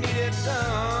wasn't needed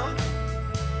done.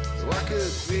 So I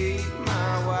could feed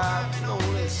my wife and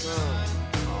only son.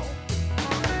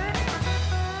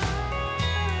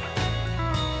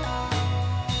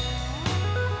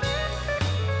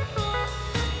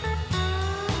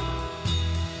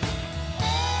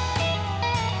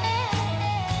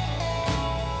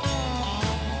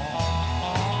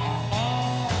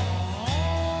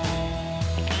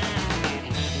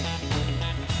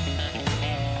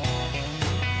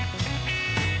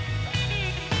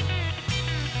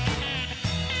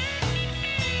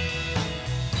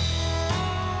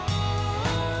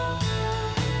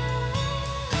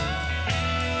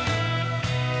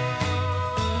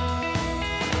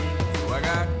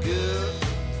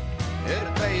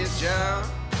 Job,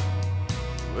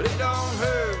 but it don't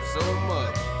hurt so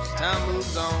much as time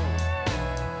moves on.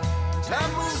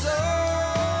 Time moves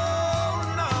on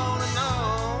and on and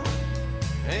on,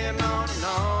 and on and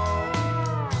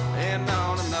on, and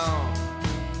on and on.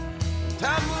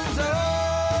 Time moves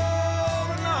on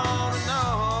and on and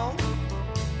on,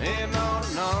 and on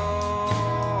and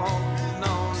on, and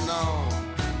on and on,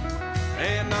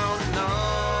 and on and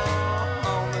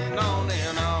on, and on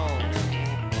and on.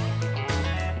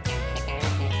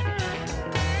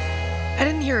 I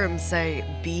didn't hear him say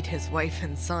beat his wife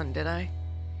and son, did I?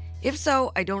 If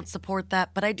so, I don't support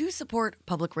that, but I do support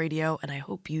public radio, and I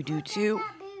hope you do too.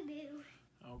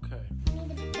 Okay.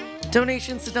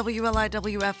 Donations to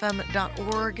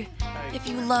WLIWFM.org if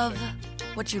you love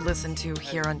what you listen to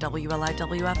here on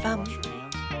WLIWFM.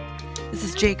 This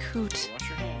is Jake Hoot.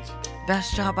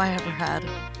 Best job I ever had.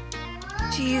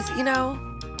 Geez, you know.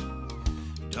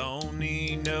 Don't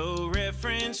need no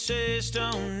references,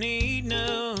 don't need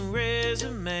no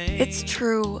resume. It's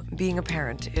true, being a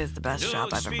parent is the best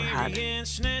job I've ever had.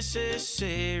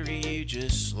 Necessary, you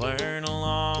just learn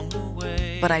along the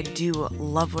way. But I do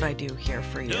love what I do here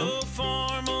for you. No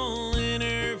formal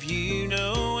interview,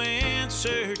 no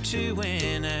answer to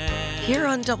an ad. Here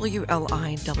on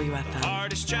WLIWFM.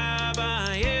 Hardest job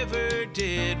I ever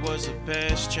did was the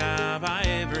best job I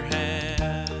ever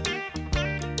had.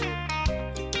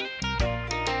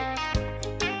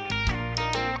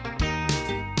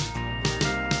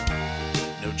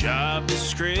 Job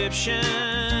description,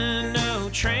 no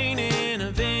training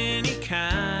of any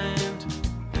kind.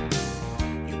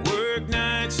 You work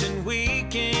nights and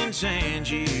weekends and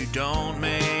you don't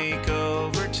make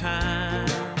overtime.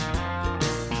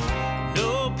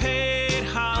 No paid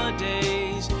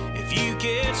holidays. If you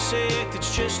get sick,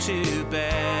 that's just too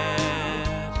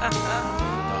bad. The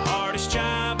hardest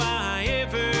job I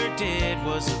ever did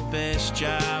was the best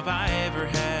job I ever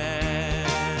had.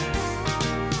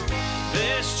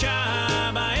 Best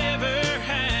job I ever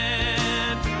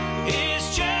had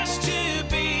is just to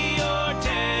be your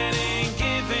dad and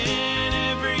giving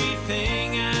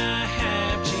everything I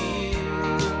have to you.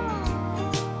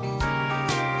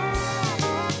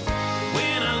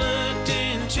 When I look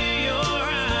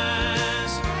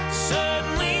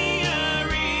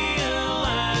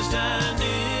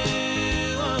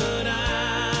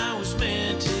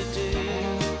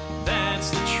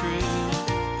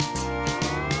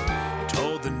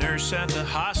nurse at the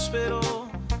hospital.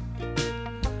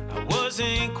 I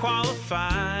wasn't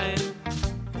qualified.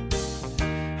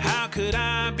 How could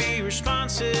I be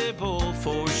responsible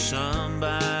for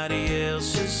somebody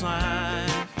else's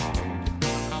life?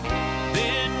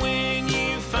 Then when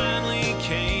you finally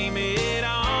came, it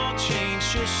all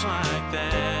changed just like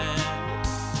that.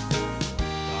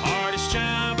 The hardest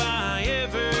job I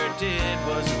ever did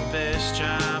was the best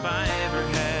job I ever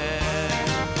had.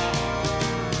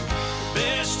 The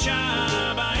best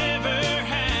job I ever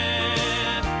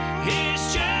had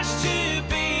is just to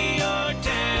be your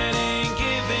dad and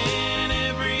giving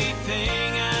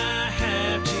everything I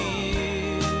have to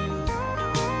you.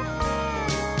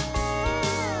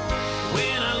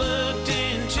 When I looked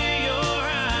into your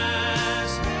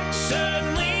eyes,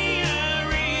 suddenly I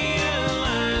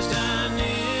realized I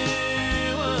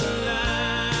knew what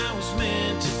I was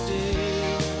meant to do.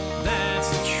 That's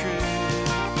the truth.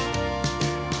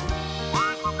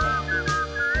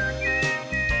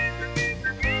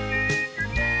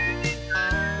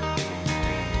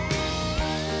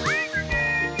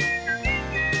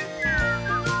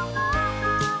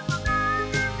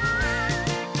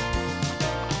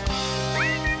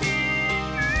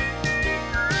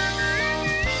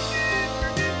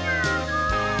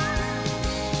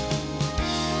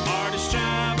 Hardest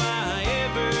job I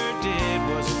ever did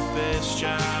was the best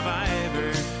job I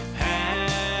ever had.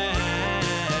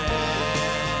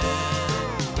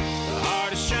 The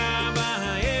hardest job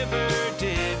I ever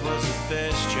did was the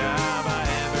best job I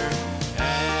ever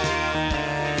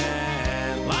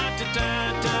had. La da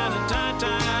da da da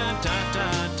da da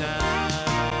da da.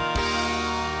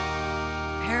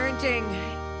 Parenting,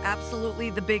 absolutely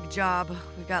the big job.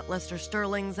 We've got Lester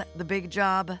Sterling's The Big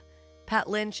Job, Pat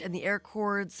Lynch and the Air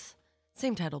Chords,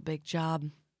 same title, Big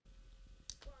Job.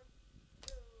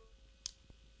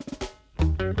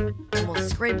 And we'll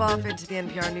scrape off into the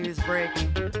NPR news break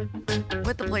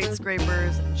with the Plate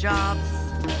Scrapers, Jobs,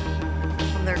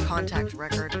 from their contact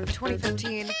record of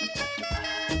 2015.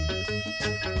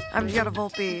 I'm Gianna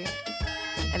Volpe,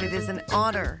 and it is an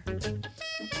honor to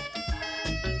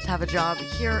have a job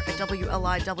here at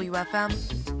WLIW-FM,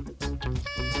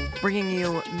 bringing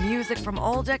you music from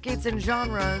all decades and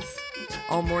genres,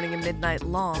 all morning and midnight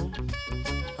long,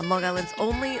 on Long Island's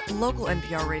only local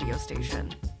NPR radio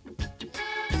station.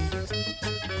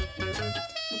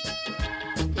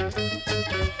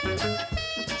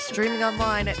 Streaming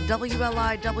online at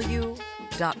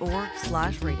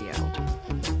WLIW.org/radio.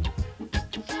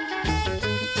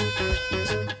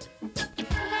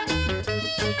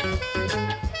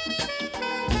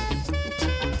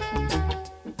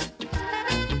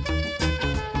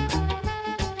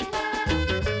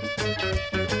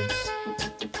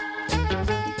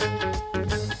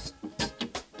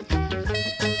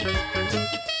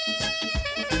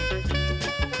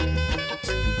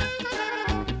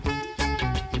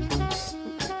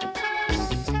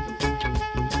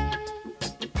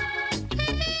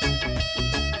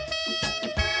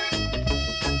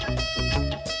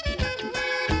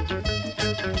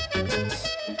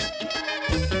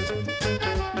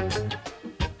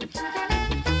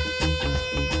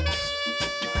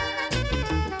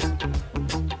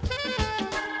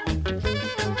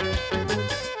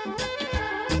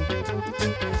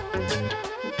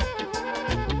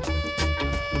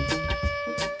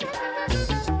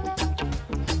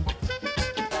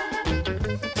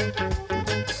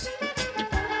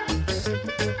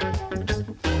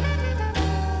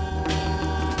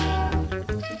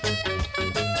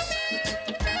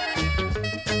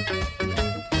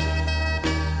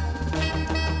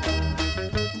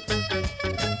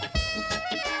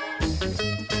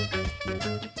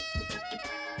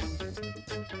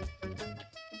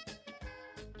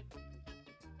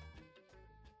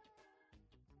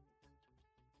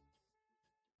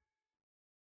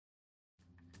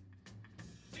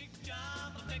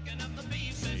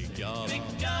 Big job. Big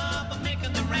job of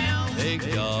making the rounds. Big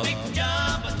job. Big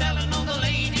job of telling all the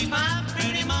ladies my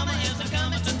pretty mama is a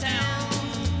coming to town.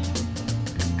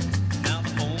 Now the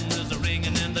phone is a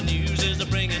ringing and the news is a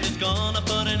bringing. It's gonna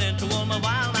put an end to all my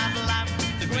wild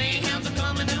life. The greyhounds are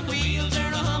coming and wheels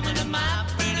are a humming and my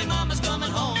pretty mama's coming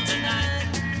home tonight.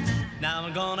 Now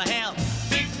I'm gonna have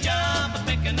big job of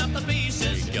picking up the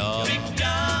pieces. Big job. Big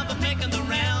job of making the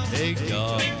rounds. Big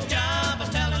job. Big job of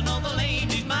telling all the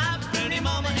ladies my pretty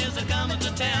mama is a coming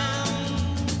to town.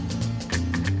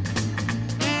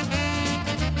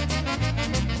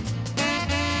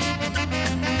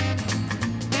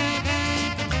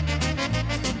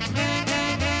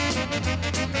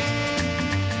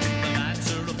 The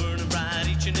lights are burning bright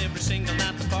each and every single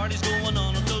night. The party's going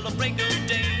on until the break of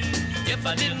day. If if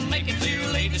I didn't make it clear,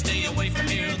 lady, stay away from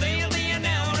here. They'll be an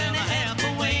hour and a half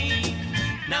away.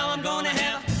 Now I'm gonna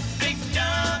have big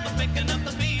job of picking up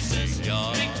the pieces.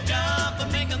 Big job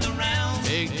of making the rounds.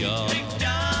 Big job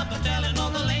of telling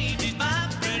all the ladies my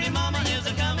pretty mama is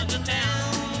a coming to town.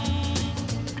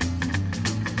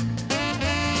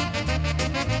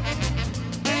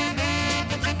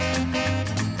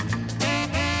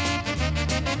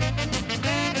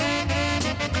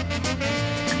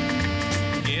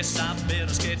 Yes, I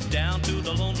better skate down to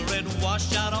the laundry and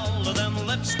wash out all of them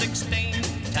lipstick stains.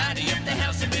 Tidy up the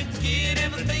house a bit, get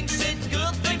everything set.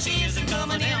 Good thing she isn't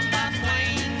coming in by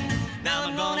plane. Now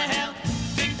I'm gonna have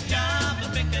big job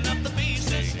of picking up the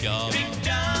pieces. Big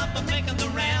job of making the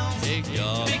rounds. Big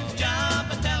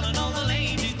job of telling all the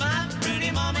ladies my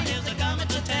pretty mama is a coming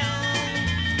to town.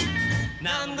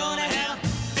 Now I'm gonna have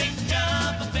big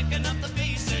job of picking up the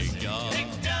pieces. Big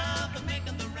job of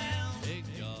making the rounds.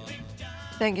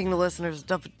 Thanking the listeners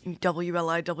of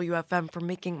WLIWFM for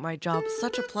making my job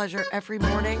such a pleasure every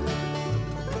morning.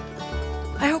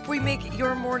 I hope we make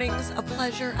your mornings a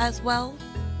pleasure as well,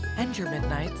 and your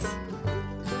midnights.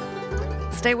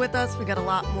 Stay with us. We got a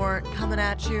lot more coming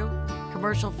at you.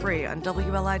 Commercial free on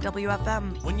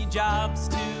WLIWFM. When your job's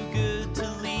too good to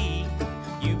leave,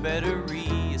 you better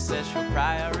reassess your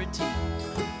priority.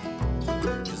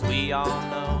 'Cause we all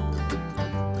know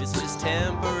it's just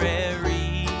temporary.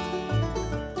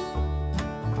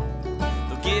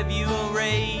 They'll give you a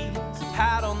raise, a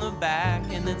pat on the back,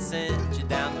 and then send you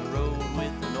down the road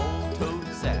with an old toad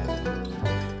sack.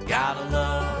 Gotta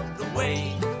love the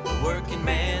way the working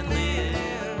man lives.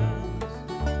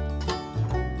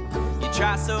 You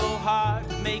try so hard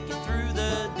to make it through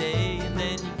the day, and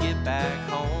then you get back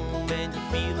home and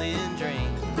you're feeling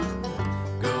drained.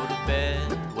 Go to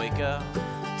bed, wake up,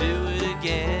 do it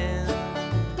again.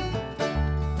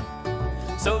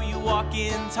 So you walk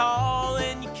in tall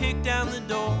and you kick down the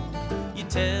door. You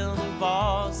tell the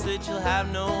boss that you'll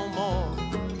have no more.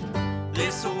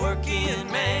 This working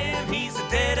man, he's a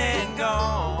dead and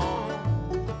gone.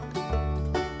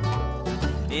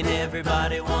 And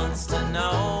everybody wants to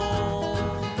know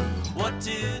what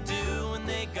to do